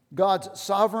God's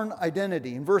sovereign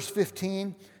identity. In verse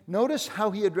 15, notice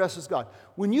how he addresses God.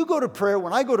 When you go to prayer,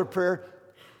 when I go to prayer,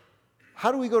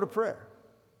 how do we go to prayer?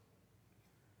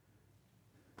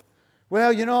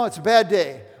 Well, it's a bad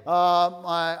day.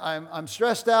 I'm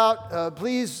stressed out.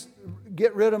 Please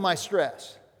get rid of my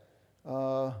stress.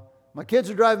 My kids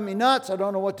are driving me nuts. I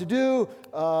don't know what to do.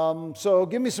 So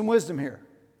give me some wisdom here.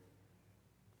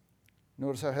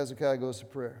 Notice how Hezekiah goes to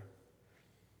prayer.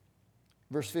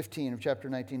 Verse 15 of chapter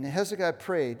 19. And Hezekiah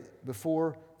prayed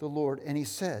before the Lord, and he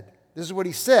said, this is what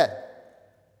he said,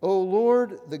 O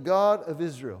Lord, the God of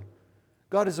Israel.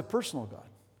 God is a personal God.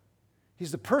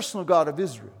 He's the personal God of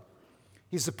Israel.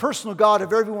 He's the personal God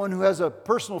of everyone who has a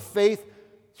personal faith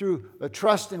through a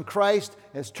trust in Christ,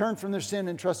 has turned from their sin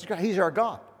and trusted Christ. He's our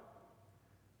God.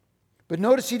 But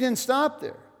notice he didn't stop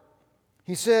there.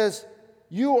 He says,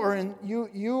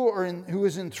 who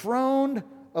is enthroned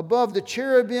above the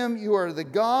cherubim, you are the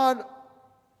God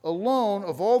alone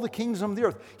of all the kingdoms of the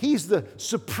earth. He's the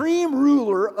supreme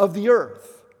ruler of the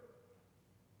earth.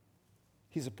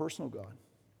 He's a personal God.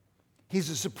 He's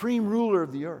the supreme ruler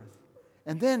of the earth.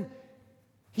 And then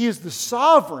he is the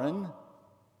sovereign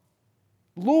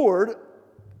Lord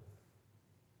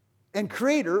and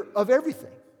creator of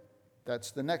everything.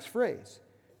 That's the next phrase.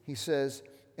 He says,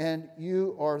 and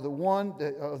you are the one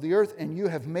of the earth, and you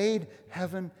have made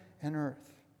heaven and earth.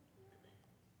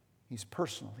 He's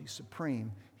personal, he's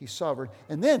supreme, he's sovereign.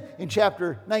 And then in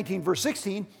chapter 19, verse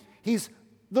 16, he's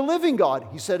the living God.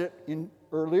 He said it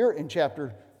earlier in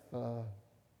chapter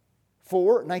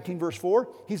 19 verse 4.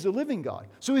 He's the living God.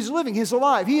 So he's living, he's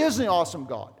alive. He is the awesome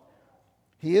God.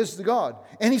 He is the God.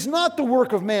 And he's not the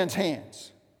work of man's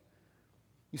hands.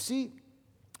 You see,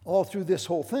 all through this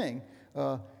whole thing,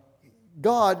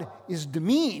 God is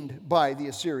demeaned by the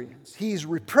Assyrians. He's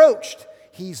reproached.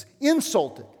 He's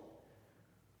insulted.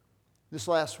 This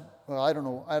I don't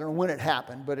know when it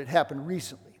happened, but it happened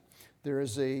recently. There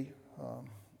is a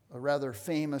rather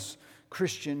famous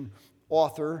Christian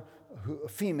author, a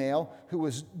female, who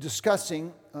was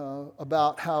discussing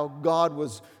about how God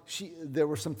was. There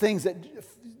were some things that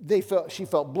she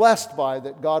felt blessed by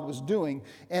that God was doing,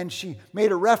 and she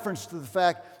made a reference to the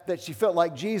fact that she felt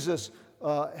like Jesus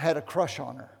had a crush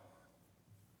on her.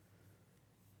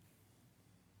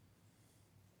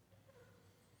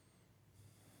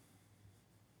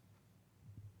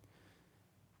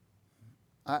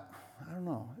 I don't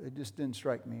know. It just didn't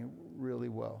strike me really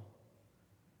well.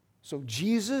 So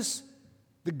Jesus,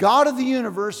 the God of the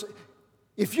universe,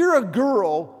 if you're a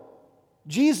girl,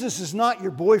 Jesus is not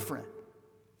your boyfriend.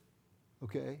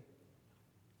 Okay?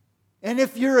 And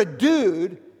if you're a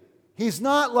dude, he's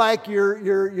not like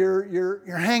your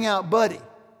hangout buddy.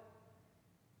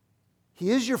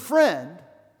 He is your friend.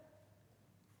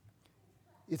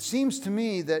 It seems to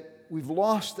me that we've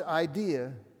lost the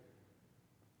idea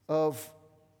of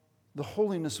the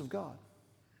holiness of God.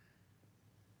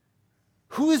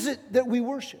 Who is it that we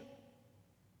worship?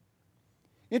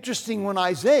 Interesting, when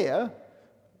Isaiah,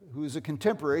 who is a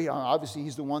contemporary, obviously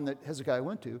he's the one that Hezekiah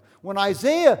went to, when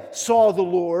Isaiah saw the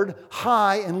Lord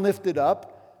high and lifted up,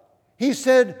 he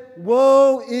said,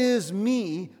 "Woe is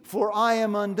me, for I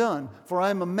am undone, for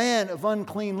I am a man of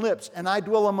unclean lips, and I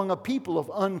dwell among a people of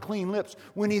unclean lips."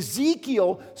 When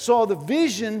Ezekiel saw the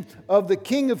vision of the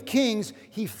King of Kings,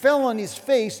 he fell on his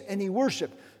face and he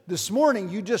worshiped. This morning,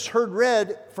 you just heard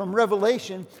read from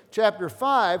Revelation chapter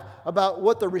 5 about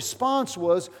what the response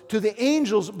was to the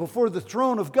angels before the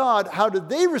throne of God. How did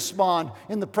they respond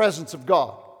in the presence of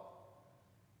God?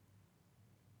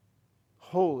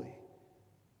 Holy,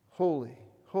 holy,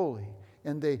 holy.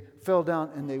 And they fell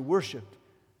down and they worshiped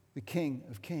the King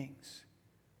of Kings.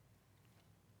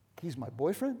 He's my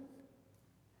boyfriend?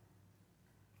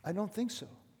 I don't think so.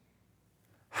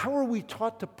 How are we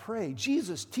taught to pray?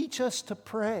 Jesus, teach us to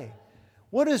pray.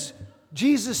 What does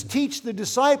Jesus teach the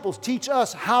disciples? Teach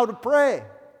us how to pray.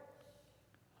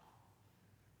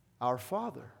 Our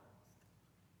Father,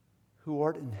 who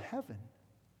art in heaven,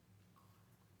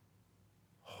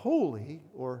 holy,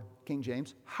 or King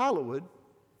James, hallowed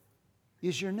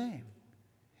is your name.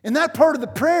 And that part of the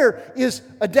prayer is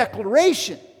a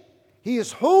declaration. He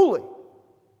is holy.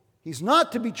 He's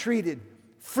not to be treated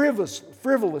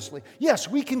frivolously. Yes,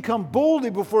 we can come boldly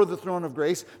before the throne of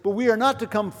grace, but we are not to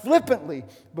come flippantly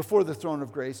before the throne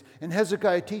of grace. And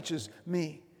Hezekiah teaches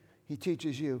me, he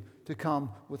teaches you, to come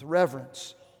with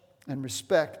reverence and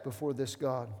respect before this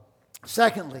God.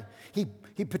 Secondly,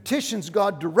 he petitions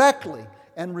God directly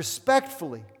and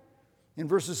respectfully in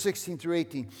verses 16 through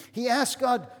 18. He asks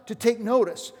God to take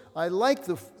notice. I like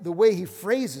the way he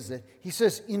phrases it. He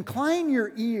says, "Incline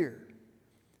your ear,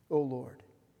 O Lord,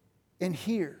 and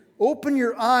hear. Open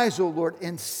your eyes, O Lord,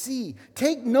 and see.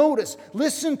 Take notice.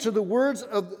 Listen to the words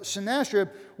of Sennacherib,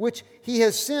 which he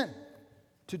has sent."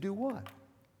 To do what?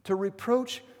 To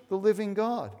reproach the living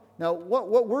God. Now,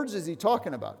 what words is he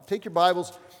talking about? Take your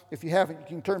Bibles. If you haven't, you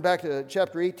can turn back to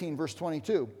chapter 18, verse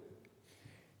 22.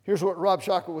 Here's what Rob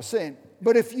Shaka was saying.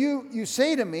 "But if you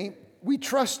say to me, we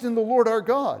trust in the Lord our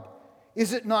God.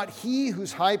 Is it not he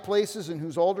whose high places and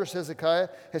whose altars Hezekiah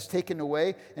has taken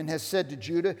away and has said to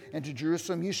Judah and to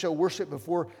Jerusalem, you shall worship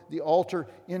before the altar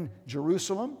in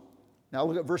Jerusalem? Now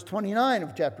look at verse 29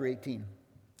 of chapter 18.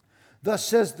 Thus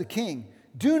says the king,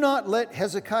 do not let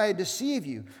Hezekiah deceive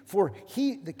you, for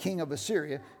he, the king of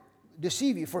Assyria,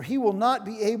 deceive you, for he will not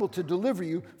be able to deliver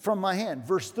you from my hand.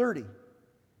 Verse 30.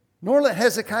 Nor let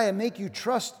Hezekiah make you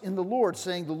trust in the Lord,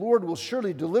 saying, the Lord will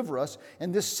surely deliver us,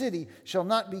 and this city shall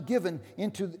not be given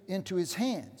into his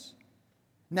hands.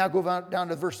 Now go down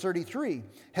to verse 33.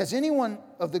 Has anyone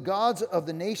of the gods of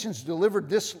the nations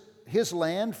delivered his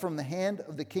land from the hand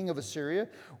of the king of Assyria?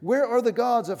 Where are the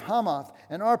gods of Hamath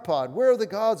and Arpad? Where are the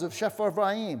gods of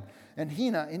Sepharvaim and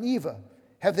Hena and Eva?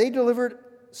 Have they delivered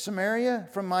Samaria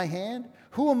from my hand?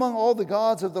 Who among all the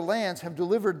gods of the lands have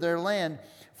delivered their land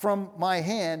from my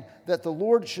hand, that the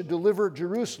Lord should deliver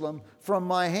Jerusalem from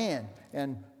my hand?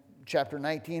 And chapter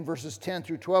 19, verses 10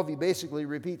 through 12, he basically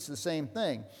repeats the same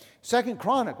thing. 2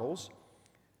 Chronicles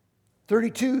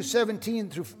 32, 17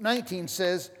 through 19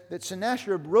 says that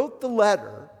Sennacherib wrote the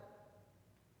letter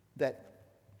that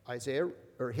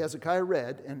Hezekiah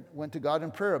read and went to God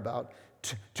in prayer about,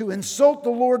 to insult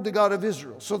the Lord, the God of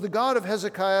Israel. So the God of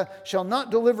Hezekiah shall not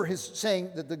deliver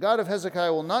saying that the God of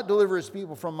Hezekiah will not deliver his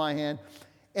people from my hand.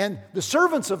 And the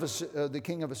servants of the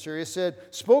king of Assyria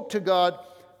spoke of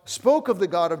the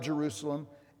God of Jerusalem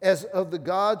as of the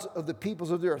gods of the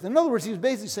peoples of the earth. In other words, he was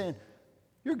basically saying,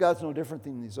 your God's no different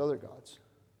than these other gods.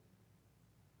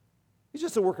 He's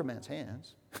just a work of man's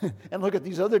hands. And look at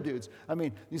these other dudes. I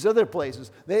mean, these other places,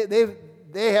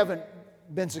 they haven't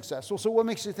been successful. So what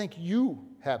makes you think you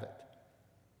have it?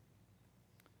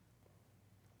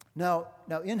 Now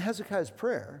in Hezekiah's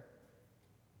prayer,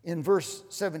 in verse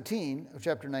 17 of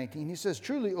chapter 19, he says,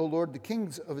 truly, O Lord, the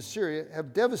kings of Assyria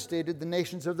have devastated the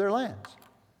nations of their lands.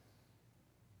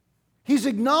 He's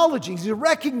acknowledging, he's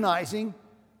recognizing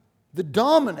the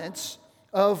dominance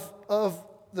of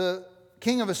the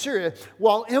king of Assyria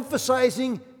while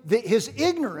emphasizing his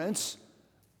ignorance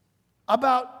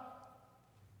about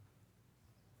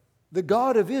the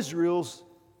God of Israel's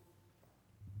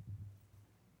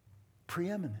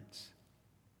preeminence.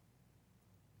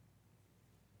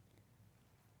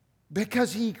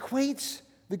 Because he equates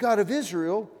the God of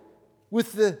Israel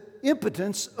with the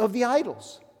impotence of the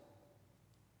idols.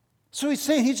 So he's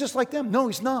saying he's just like them. No,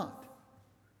 he's not.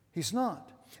 He's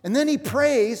not. And then he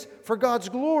prays for God's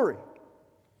glory.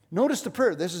 Notice the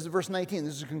prayer. This is verse 19.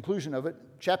 This is the conclusion of it.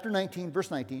 Chapter 19, verse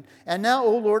 19. And now,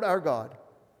 O Lord our God,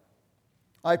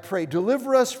 I pray,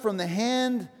 deliver us from the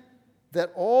hand,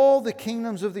 that all the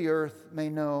kingdoms of the earth may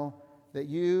know that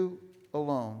you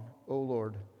alone, O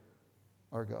Lord,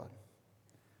 are God.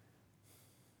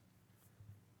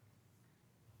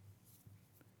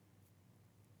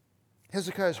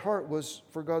 Hezekiah's heart was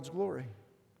for God's glory.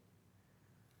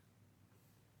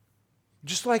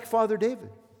 Just like Father David.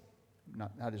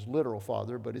 Not his literal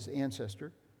father, but his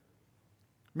ancestor.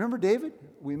 Remember David?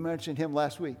 We mentioned him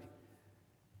last week.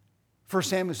 1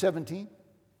 Samuel 17.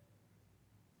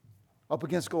 Up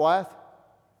against Goliath.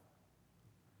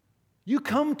 You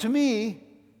come to me,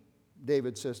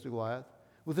 David says to Goliath,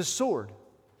 with a sword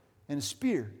and a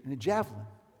spear and a javelin.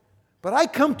 But I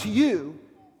come to you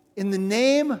in the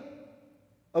name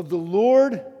of the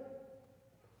Lord,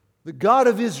 the God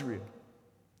of Israel,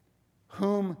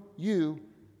 whom you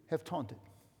have taunted.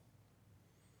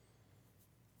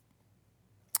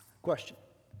 Question.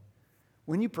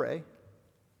 When you pray,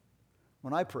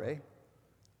 when I pray,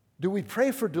 do we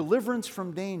pray for deliverance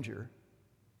from danger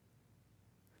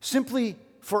simply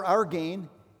for our gain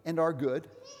and our good,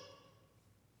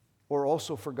 or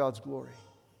also for God's glory?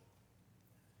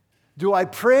 Do I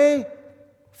pray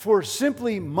for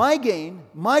simply my gain,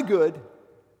 my good,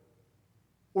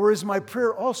 or is my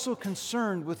prayer also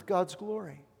concerned with God's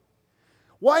glory?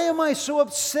 Why am I so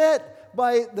upset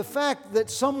by the fact that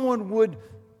someone would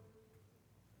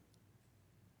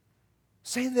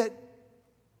say that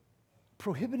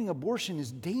prohibiting abortion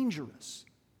is dangerous,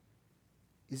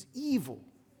 is evil,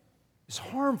 is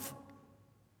harmful?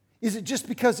 Is it just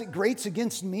because it grates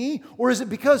against me? Or is it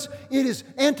because it is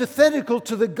antithetical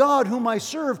to the God whom I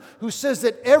serve, who says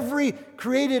that every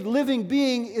created living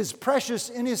being is precious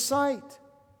in His sight?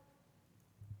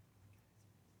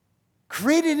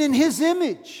 Created in His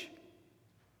image.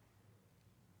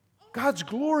 God's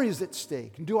glory is at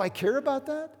stake. And do I care about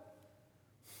that?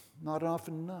 Not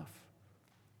often enough.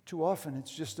 Too often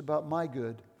it's just about my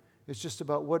good. It's just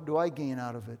about what do I gain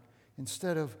out of it,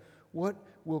 instead of what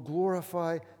will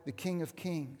glorify the King of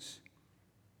Kings.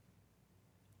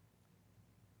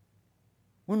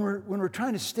 When we're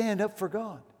trying to stand up for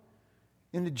God,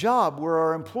 in a job where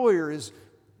our employer is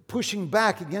pushing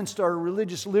back against our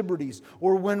religious liberties,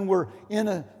 or when we're in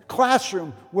a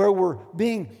classroom where we're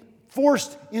being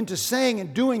forced into saying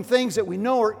and doing things that we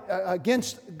know are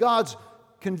against God's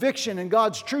conviction and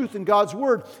God's truth and God's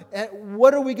word. And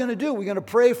what are we going to do? We're going to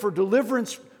pray for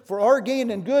deliverance for our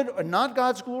gain and good and not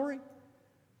God's glory?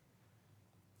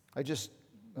 I just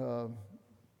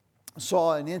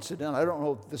saw an incident. I don't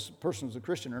know if this person was a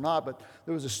Christian or not, but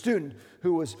there was a student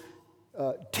who was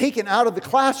taken out of the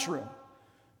classroom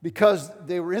because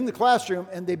they were in the classroom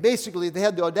and they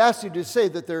had the audacity to say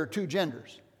that there are two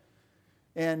genders.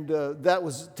 And that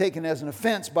was taken as an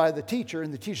offense by the teacher.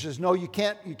 And the teacher says, no, you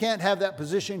can't have that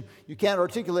position. You can't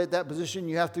articulate that position.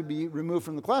 You have to be removed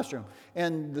from the classroom.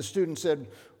 And the student said,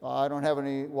 I don't have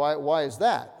any, why is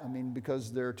that? I mean,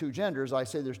 because there are two genders. I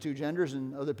say there's two genders,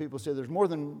 and other people say there's more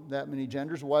than that many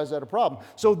genders. Why is that a problem?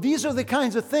 So these are the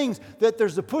kinds of things that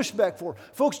there's a pushback for.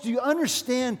 Folks, do you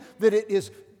understand that it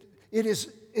is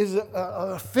an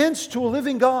offense to a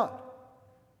living God?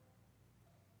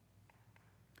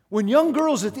 When young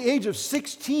girls at the age of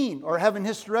 16 are having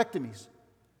hysterectomies,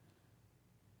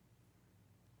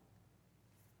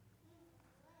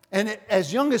 and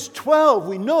as young as 12,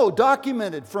 we know,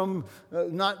 documented from,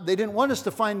 they didn't want us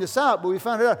to find this out, but we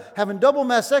found it out, having double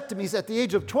mastectomies at the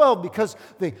age of 12 because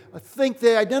they think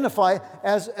they identify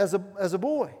as a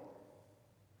boy.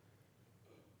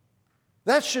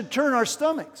 That should turn our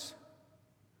stomachs.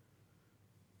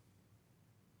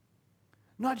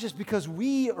 Not just because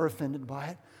we are offended by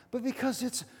it, but because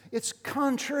it's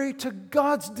contrary to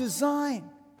God's design.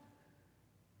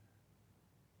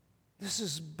 This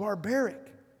is barbaric.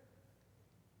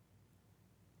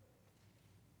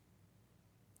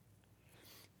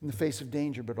 In the face of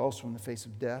danger, but also in the face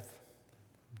of death.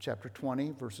 Chapter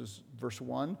 20, verse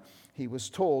 1,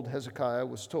 Hezekiah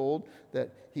was told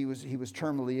that he was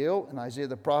terminally ill, and Isaiah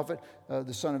the prophet,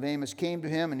 the son of Amos, came to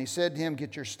him, and he said to him,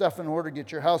 get your stuff in order,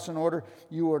 get your house in order,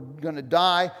 you are going to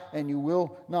die, and you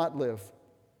will not live.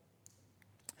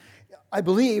 I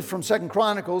believe from 2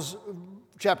 Chronicles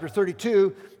chapter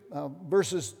 32,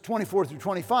 verses 24 through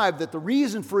 25, that the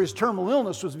reason for his terminal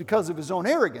illness was because of his own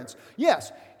arrogance.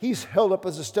 Yes, he's held up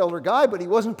as a stellar guy, but he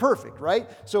wasn't perfect, right?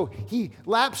 So he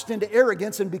lapsed into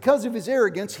arrogance, and because of his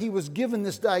arrogance, he was given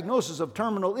this diagnosis of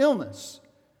terminal illness,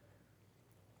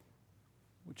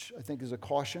 which I think is a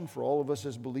caution for all of us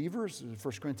as believers.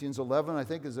 1 Corinthians 11, I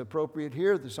think, is appropriate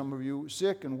here. There's some of you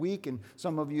sick and weak, and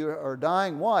some of you are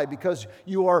dying. Why? Because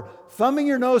you are thumbing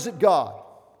your nose at God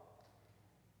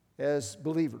as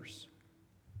believers.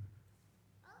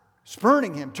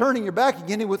 Spurning him, turning your back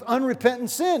against him with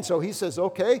unrepentant sin. So he says,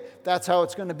 okay, that's how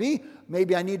it's going to be.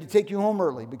 Maybe I need to take you home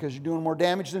early because you're doing more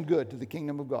damage than good to the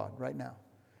kingdom of God right now.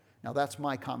 Now that's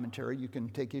my commentary. You can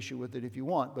take issue with it if you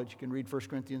want, but you can read 1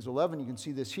 Corinthians 11. You can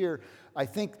see this here. I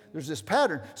think there's this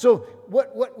pattern. So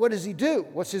what does he do?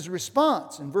 What's his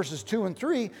response? In verses 2 and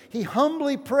 3, he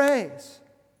humbly prays.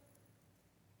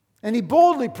 And he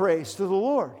boldly prays to the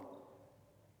Lord.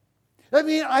 I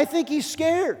mean, I think he's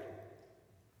scared.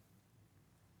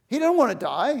 He doesn't want to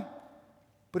die,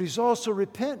 but he's also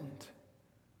repentant.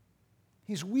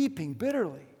 He's weeping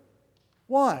bitterly.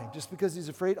 Why? Just because he's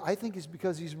afraid? I think it's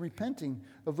because he's repenting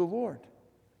of the Lord.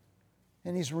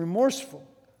 And he's remorseful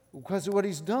because of what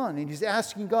he's done. And he's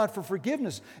asking God for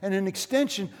forgiveness and an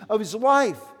extension of his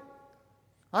life.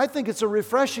 I think it's a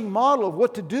refreshing model of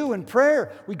what to do in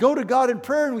prayer. We go to God in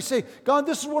prayer and we say, God,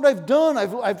 this is what I've done.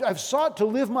 I've sought to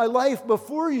live my life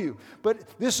before you,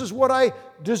 but this is what I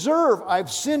deserve.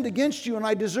 I've sinned against you and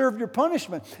I deserve your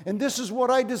punishment. And this is what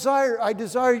I desire. I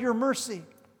desire your mercy.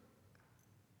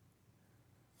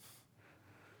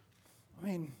 I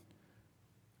mean,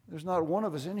 there's not one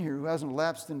of us in here who hasn't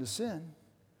lapsed into sin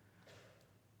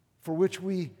for which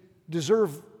we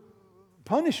deserve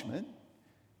punishment.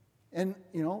 And,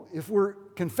 if we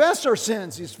confess our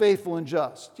sins, he's faithful and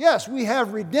just. Yes, we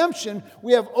have redemption,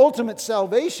 we have ultimate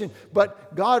salvation,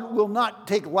 but God will not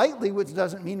take lightly, which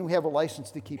doesn't mean we have a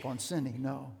license to keep on sinning.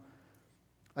 No.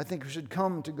 I think we should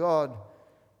come to God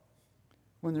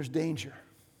when there's danger,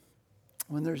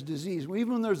 when there's disease,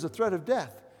 even when there's a threat of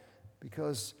death,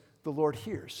 because the Lord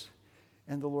hears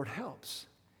and the Lord helps.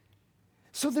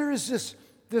 So there is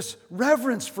this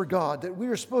reverence for God that we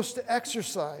are supposed to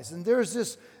exercise, and there's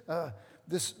this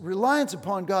reliance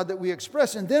upon God that we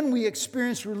express, and then we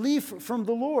experience relief from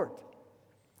the Lord.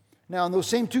 Now, in those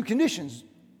same two conditions,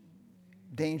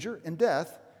 danger and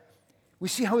death, we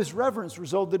see how his reverence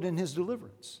resulted in his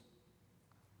deliverance.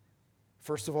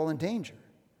 First of all, in danger.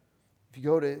 If you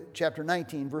go to chapter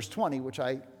 19, verse 20, which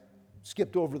I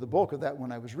skipped over the bulk of that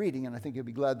when I was reading, and I think you'll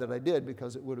be glad that I did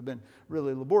because it would have been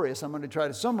really laborious. I'm going to try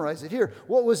to summarize it here.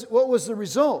 What was the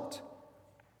result?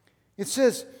 It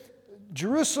says,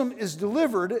 Jerusalem is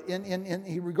delivered,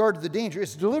 in regard to the danger,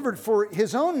 it's delivered for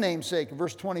his own name's sake.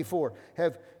 Verse 24.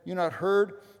 Have you not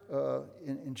heard verse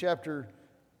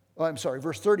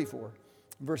 34.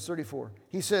 Verse 34.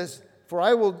 He says, for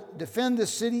I will defend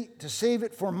this city to save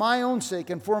it for my own sake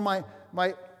and for my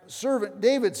servant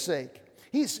David's sake.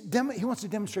 He wants to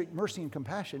demonstrate mercy and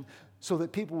compassion so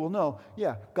that people will know,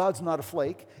 yeah, God's not a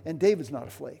flake and David's not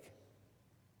a flake.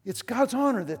 It's God's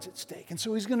honor that's at stake. And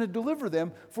so he's going to deliver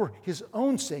them for his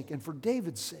own sake and for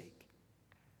David's sake.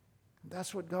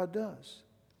 That's what God does.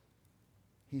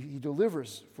 He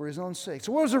delivers for his own sake.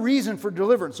 So what was the reason for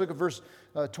deliverance? Look at verse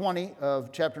 20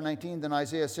 of chapter 19. Then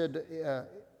Isaiah said,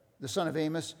 the son of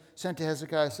Amos, sent to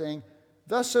Hezekiah, saying,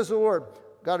 thus says the Lord,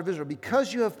 God of Israel,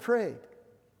 because you have prayed.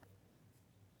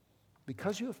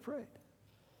 Because you have prayed.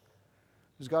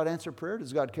 Does God answer prayer?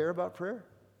 Does God care about prayer?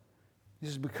 He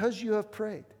says, because you have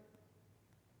prayed,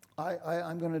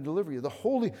 I'm going to deliver you. The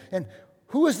holy, and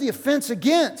who is the offense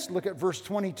against? Look at verse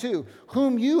 22.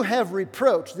 Whom you have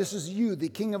reproached, this is you, the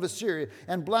king of Assyria,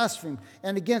 and blasphemed.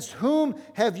 And against whom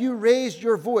have you raised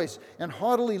your voice and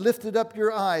haughtily lifted up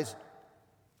your eyes?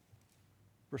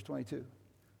 Verse 22.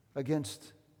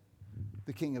 Against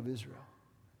the king of Israel.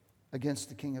 Against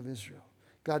the king of Israel.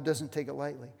 God doesn't take it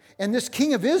lightly. And this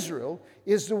king of Israel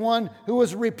is the one who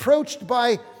was reproached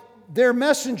by their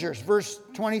messengers. Verse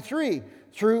 23,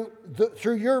 through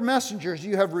your messengers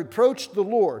you have reproached the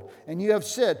Lord, and you have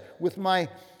said, with my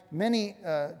many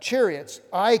chariots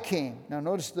I came. Now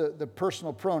notice the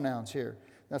personal pronouns here.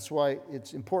 That's why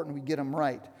it's important we get them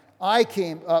right. I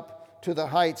came up to the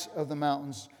heights of the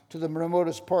mountains, to the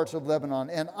remotest parts of Lebanon,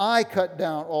 and I cut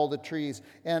down all the trees,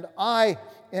 and I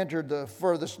entered the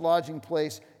furthest lodging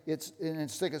place in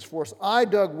its thickest forest. I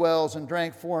dug wells and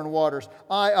drank foreign waters.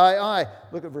 I.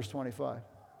 Look at verse 25.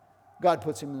 God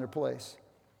puts him in their place.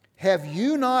 Have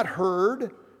you not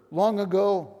heard long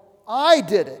ago? I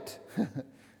did it.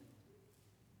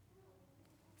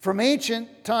 From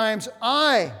ancient times,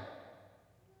 I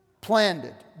planned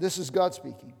it. This is God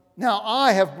speaking. Now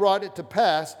I have brought it to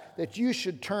pass that you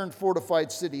should turn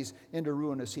fortified cities into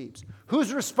ruinous heaps.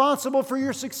 Who's responsible for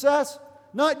your success?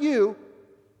 Not you,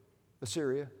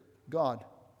 Assyria. God,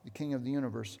 the king of the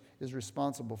universe, is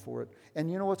responsible for it.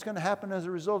 And you know what's going to happen as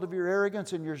a result of your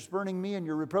arrogance and you're spurning me and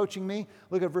you're reproaching me?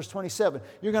 Look at verse 27.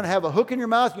 You're going to have a hook in your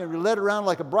mouth. You're going to be led around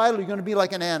like a bridle. You're going to be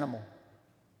like an animal.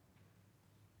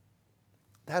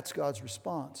 That's God's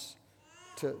response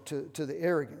to the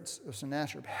arrogance of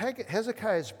Sennacherib.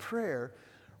 Hezekiah's prayer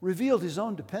revealed his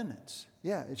own dependence.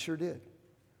 Yeah, it sure did.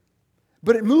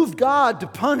 But it moved God to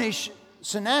punish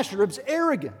Sennacherib's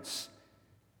arrogance.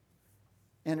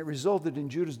 And it resulted in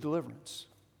Judah's deliverance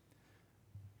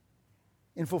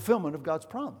in fulfillment of God's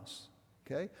promise.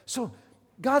 Okay? So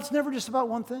God's never just about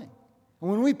one thing.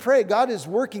 When we pray, God is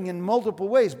working in multiple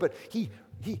ways, but He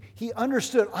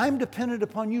understood, I'm dependent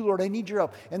upon you, Lord, I need your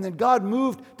help. And then God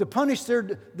moved to punish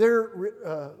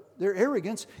their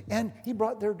arrogance, and He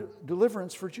brought their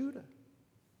deliverance for Judah.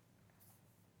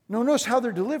 Now notice how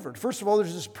they're delivered. First of all,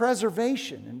 there's this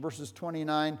preservation in verses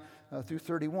 29 through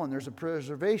 31. There's a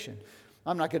preservation.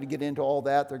 I'm not going to get into all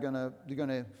that. They're going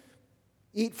to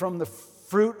eat from the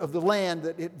fruit of the land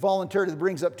that it voluntarily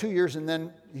brings up 2 years, and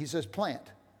then he says,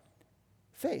 plant.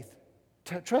 Faith.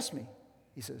 Trust me,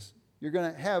 he says. You're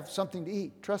going to have something to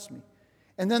eat. Trust me.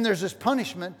 And then there's this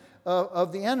punishment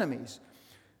of the enemies.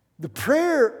 The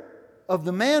prayer of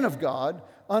the man of God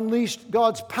unleashed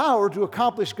God's power to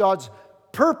accomplish God's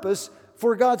purpose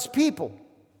for God's people.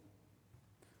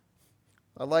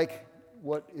 I like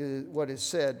what is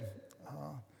said.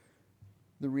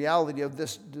 The reality of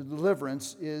this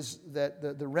deliverance is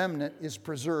that the remnant is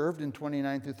preserved in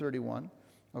 29 through 31.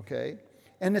 Okay?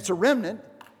 And it's a remnant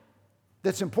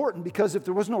that's important because if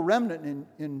there was no remnant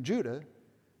in Judah,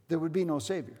 there would be no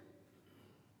Savior.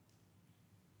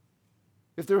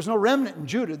 If there was no remnant in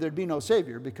Judah, there'd be no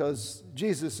Savior because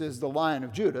Jesus is the Lion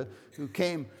of Judah who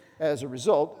came as a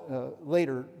result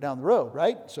later down the road,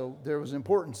 right? So there was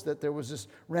importance that there was this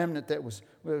remnant that was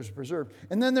preserved.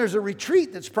 And then there's a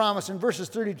retreat that's promised in verses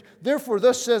 30. Therefore,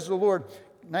 thus says the Lord,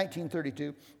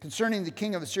 1932, concerning the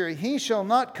king of Assyria, he shall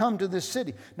not come to this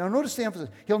city. Now notice the emphasis.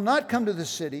 He'll not come to this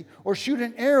city or shoot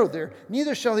an arrow there.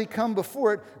 Neither shall he come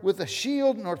before it with a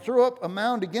shield nor throw up a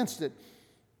mound against it.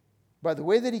 By the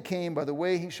way that he came, by the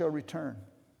way he shall return.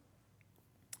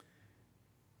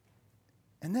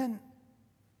 And then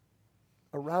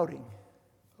a routing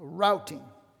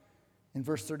in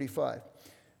verse 35.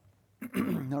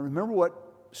 Now remember what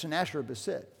Sennacherib has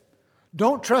said.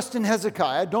 Don't trust in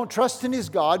Hezekiah. Don't trust in his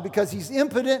God because he's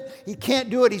impotent. He can't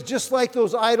do it. He's just like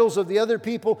those idols of the other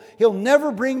people. He'll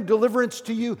never bring deliverance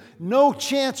to you. No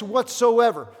chance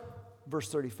whatsoever. Verse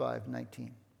 35,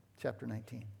 chapter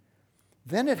 19.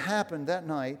 Then it happened that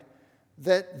night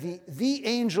that the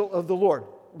angel of the Lord,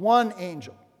 one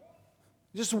angel,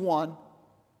 just one,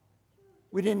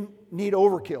 we didn't need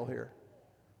overkill here.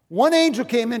 One angel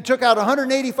came in, took out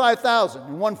 185,000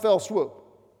 in one fell swoop.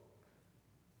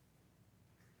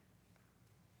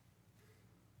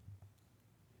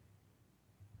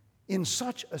 In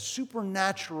such a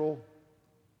supernatural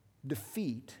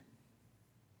defeat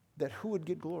that who would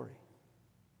get glory?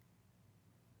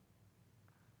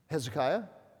 Hezekiah?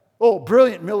 Oh,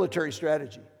 brilliant military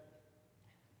strategy.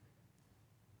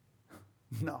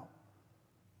 No.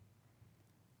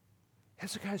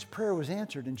 Hezekiah's prayer was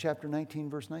answered in chapter 19,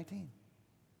 verse 19.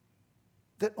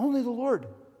 That only the Lord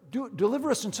deliver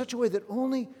us in such a way that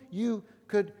only you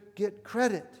could get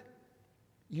credit.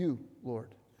 You,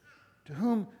 Lord, to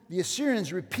whom the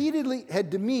Assyrians repeatedly had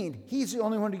demeaned, he's the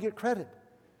only one to get credit.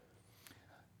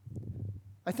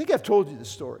 I think I've told you this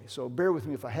story, so bear with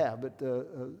me if I have, but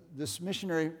this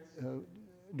missionary,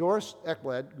 Doris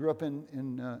Ekblad, grew up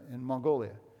in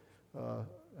Mongolia,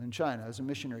 in China, as a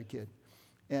missionary kid,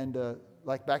 and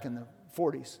like back in the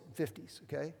 40s, 50s,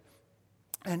 okay?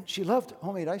 And she loved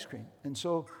homemade ice cream, and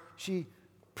so she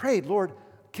prayed, Lord,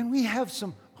 can we have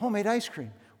some homemade ice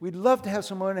cream? We'd love to have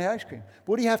some homemade ice cream. But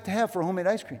what do you have to have for homemade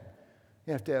ice cream?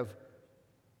 You have to have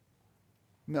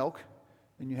milk,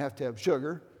 and you have to have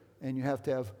sugar, and you have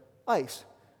to have ice.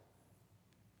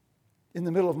 In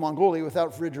the middle of Mongolia,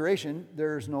 without refrigeration,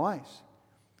 there's no ice.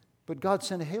 But God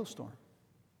sent a hailstorm.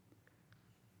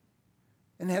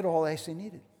 And they had all the ice they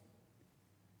needed.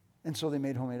 And so they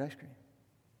made homemade ice cream.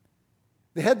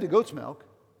 They had the goat's milk,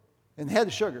 and they had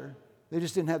the sugar. They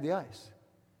just didn't have the ice.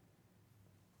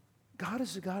 God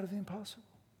is the God of the impossible.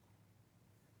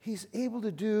 He's able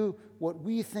to do what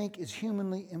we think is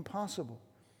humanly impossible.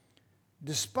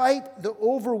 Despite the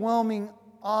overwhelming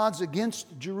odds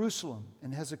against Jerusalem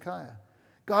and Hezekiah,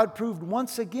 God proved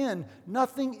once again,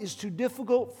 nothing is too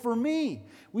difficult for me.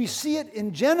 We see it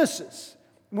in Genesis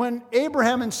when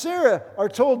Abraham and Sarah are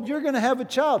told, you're going to have a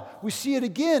child. We see it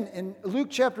again in Luke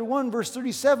chapter 1, verse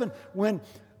 37, when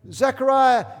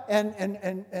Zechariah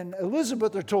and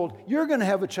Elizabeth are told, you're going to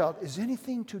have a child. Is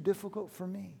anything too difficult for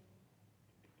me?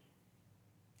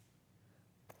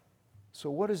 So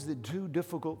what is the too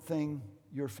difficult thing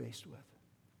you're faced with?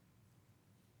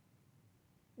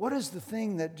 What is the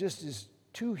thing that just is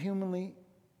too humanly,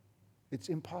 it's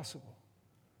impossible?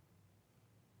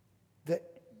 That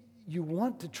you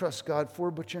want to trust God for,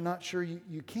 but you're not sure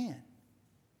you can.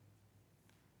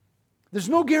 There's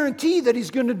no guarantee that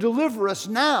He's going to deliver us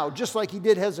now, just like He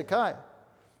did Hezekiah.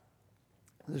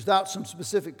 There's not some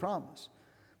specific promise.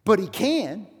 But He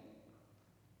can.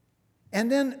 And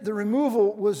then the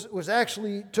removal was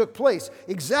actually took place.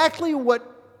 Exactly what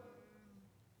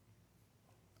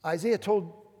Isaiah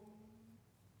told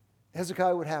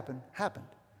Hezekiah would happen, happened.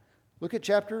 Look at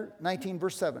chapter 19,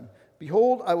 verse 7.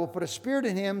 Behold, I will put a spirit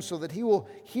in him so that he will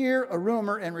hear a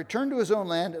rumor and return to his own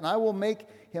land, and I will make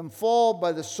him fall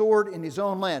by the sword in his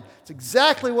own land. It's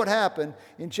exactly what happened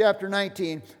in chapter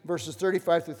 19, verses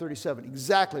 35 through 37.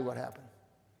 Exactly what happened.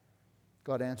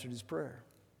 God answered his prayer.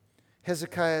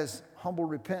 Hezekiah's humble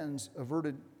repentance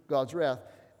averted God's wrath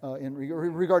in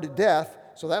regard to death.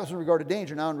 So that was in regard to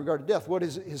danger. Now in regard to death, what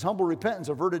is his humble repentance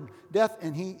averted death,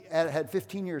 and he had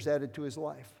 15 years added to his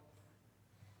life.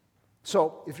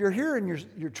 So if you're here and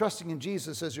you're trusting in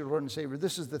Jesus as your Lord and Savior,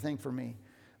 this is the thing for me.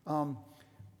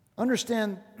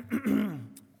 Understand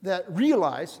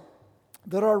realize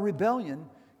that our rebellion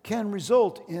can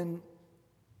result in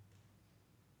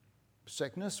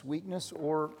sickness, weakness,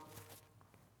 or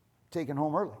taken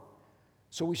home early.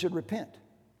 So we should repent.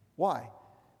 Why?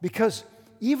 Because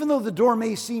even though the door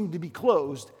may seem to be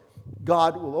closed,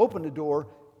 God will open the door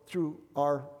through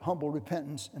our humble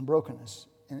repentance and brokenness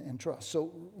and trust.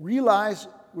 So realize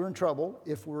we're in trouble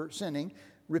if we're sinning,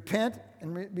 repent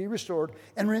and be restored,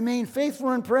 and remain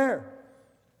faithful in prayer.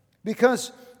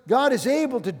 Because God is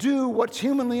able to do what's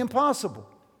humanly impossible.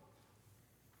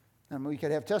 And we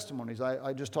could have testimonies.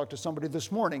 I just talked to somebody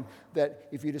this morning that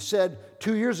if you'd have said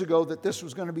 2 years ago that this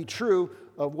was going to be true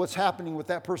of what's happening with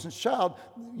that person's child,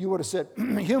 you would have said,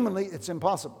 humanly, it's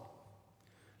impossible.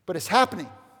 But it's happening.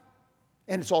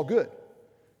 And it's all good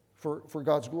for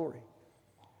God's glory.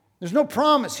 There's no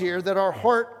promise here that our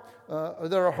heart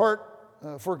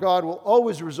for God will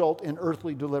always result in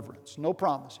earthly deliverance. No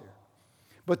promise here.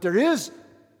 But there is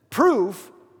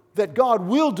proof that God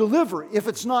will deliver. If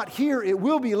it's not here, it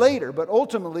will be later, but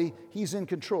ultimately, He's in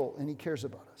control and He cares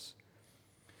about us.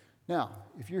 Now,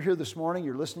 if you're here this morning,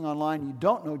 you're listening online, you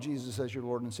don't know Jesus as your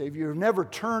Lord and Savior, you've never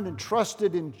turned and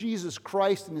trusted in Jesus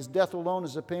Christ and His death alone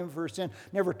as a payment for your sin,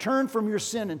 never turned from your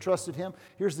sin and trusted Him,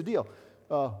 here's the deal.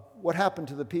 What happened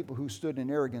to the people who stood in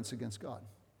arrogance against God?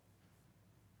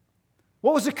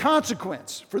 What was the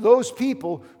consequence for those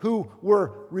people who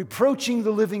were reproaching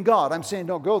the living God? I'm saying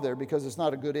don't go there because it's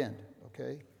not a good end,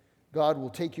 okay? God will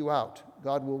take you out.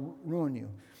 God will ruin you.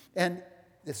 And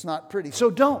it's not pretty. So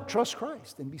don't. Trust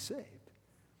Christ and be saved.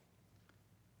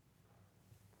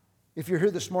 If you're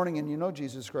here this morning and you know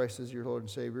Jesus Christ as your Lord and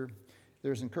Savior,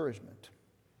 there's encouragement.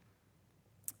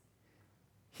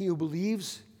 He who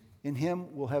believes in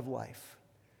Him will have life.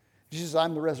 Jesus says,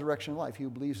 I'm the resurrection and life. He who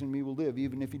believes in me will live,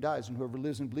 even if he dies, and whoever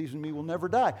lives and believes in me will never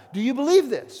die. Do you believe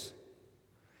this?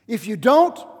 If you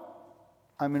don't,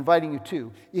 I'm inviting you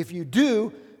to. If you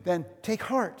do, then take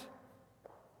heart.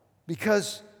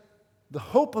 Because the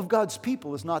hope of God's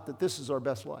people is not that this is our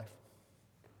best life.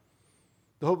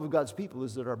 The hope of God's people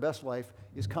is that our best life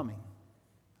is coming.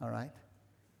 All right?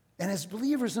 And as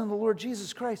believers in the Lord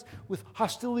Jesus Christ, with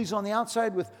hostilities on the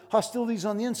outside, with hostilities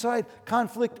on the inside,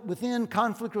 conflict within,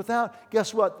 conflict without,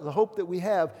 guess what? The hope that we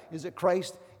have is that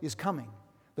Christ is coming.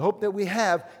 The hope that we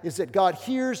have is that God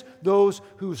hears those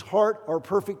whose heart are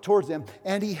perfect towards Him,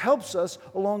 and He helps us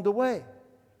along the way.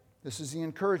 This is the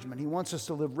encouragement. He wants us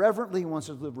to live reverently, He wants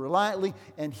us to live reliantly,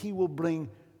 and He will bring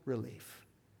relief.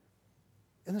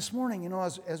 And this morning,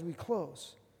 as we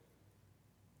close,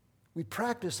 we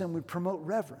practice and we promote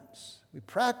reverence. We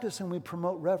practice and we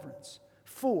promote reverence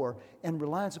for and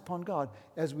reliance upon God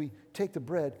as we take the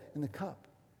bread and the cup.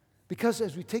 Because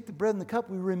as we take the bread and the cup,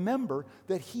 we remember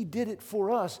that He did it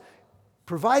for us,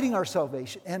 providing our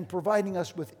salvation and providing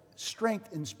us with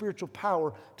strength and spiritual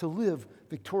power to live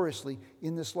victoriously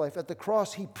in this life. At the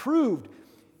cross, He proved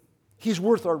He's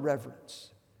worth our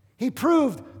reverence. He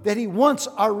proved that He wants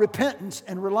our repentance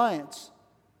and reliance.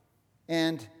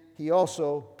 And He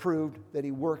also proved that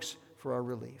He works for our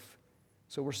relief.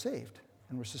 So we're saved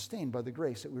and we're sustained by the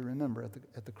grace that we remember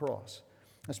at the cross.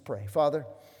 Let's pray. Father,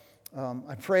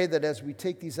 I pray that as we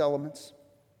take these elements,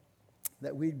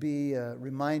 that we'd be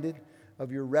reminded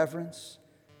of Your reverence.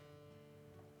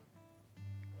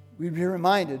 We'd be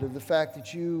reminded of the fact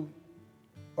that You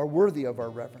are worthy of our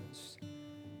reverence,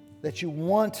 that You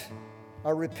want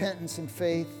our repentance and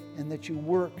faith, and that You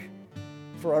work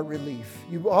for our relief.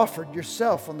 You offered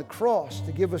Yourself on the cross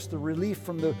to give us the relief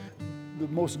from the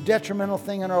most detrimental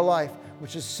thing in our life,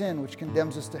 which is sin, which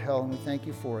condemns us to hell, and we thank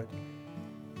You for it.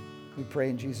 We pray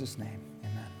in Jesus' name.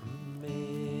 Amen.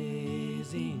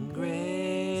 Amazing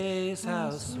grace,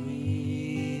 how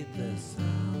sweet the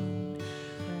sound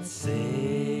that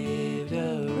saved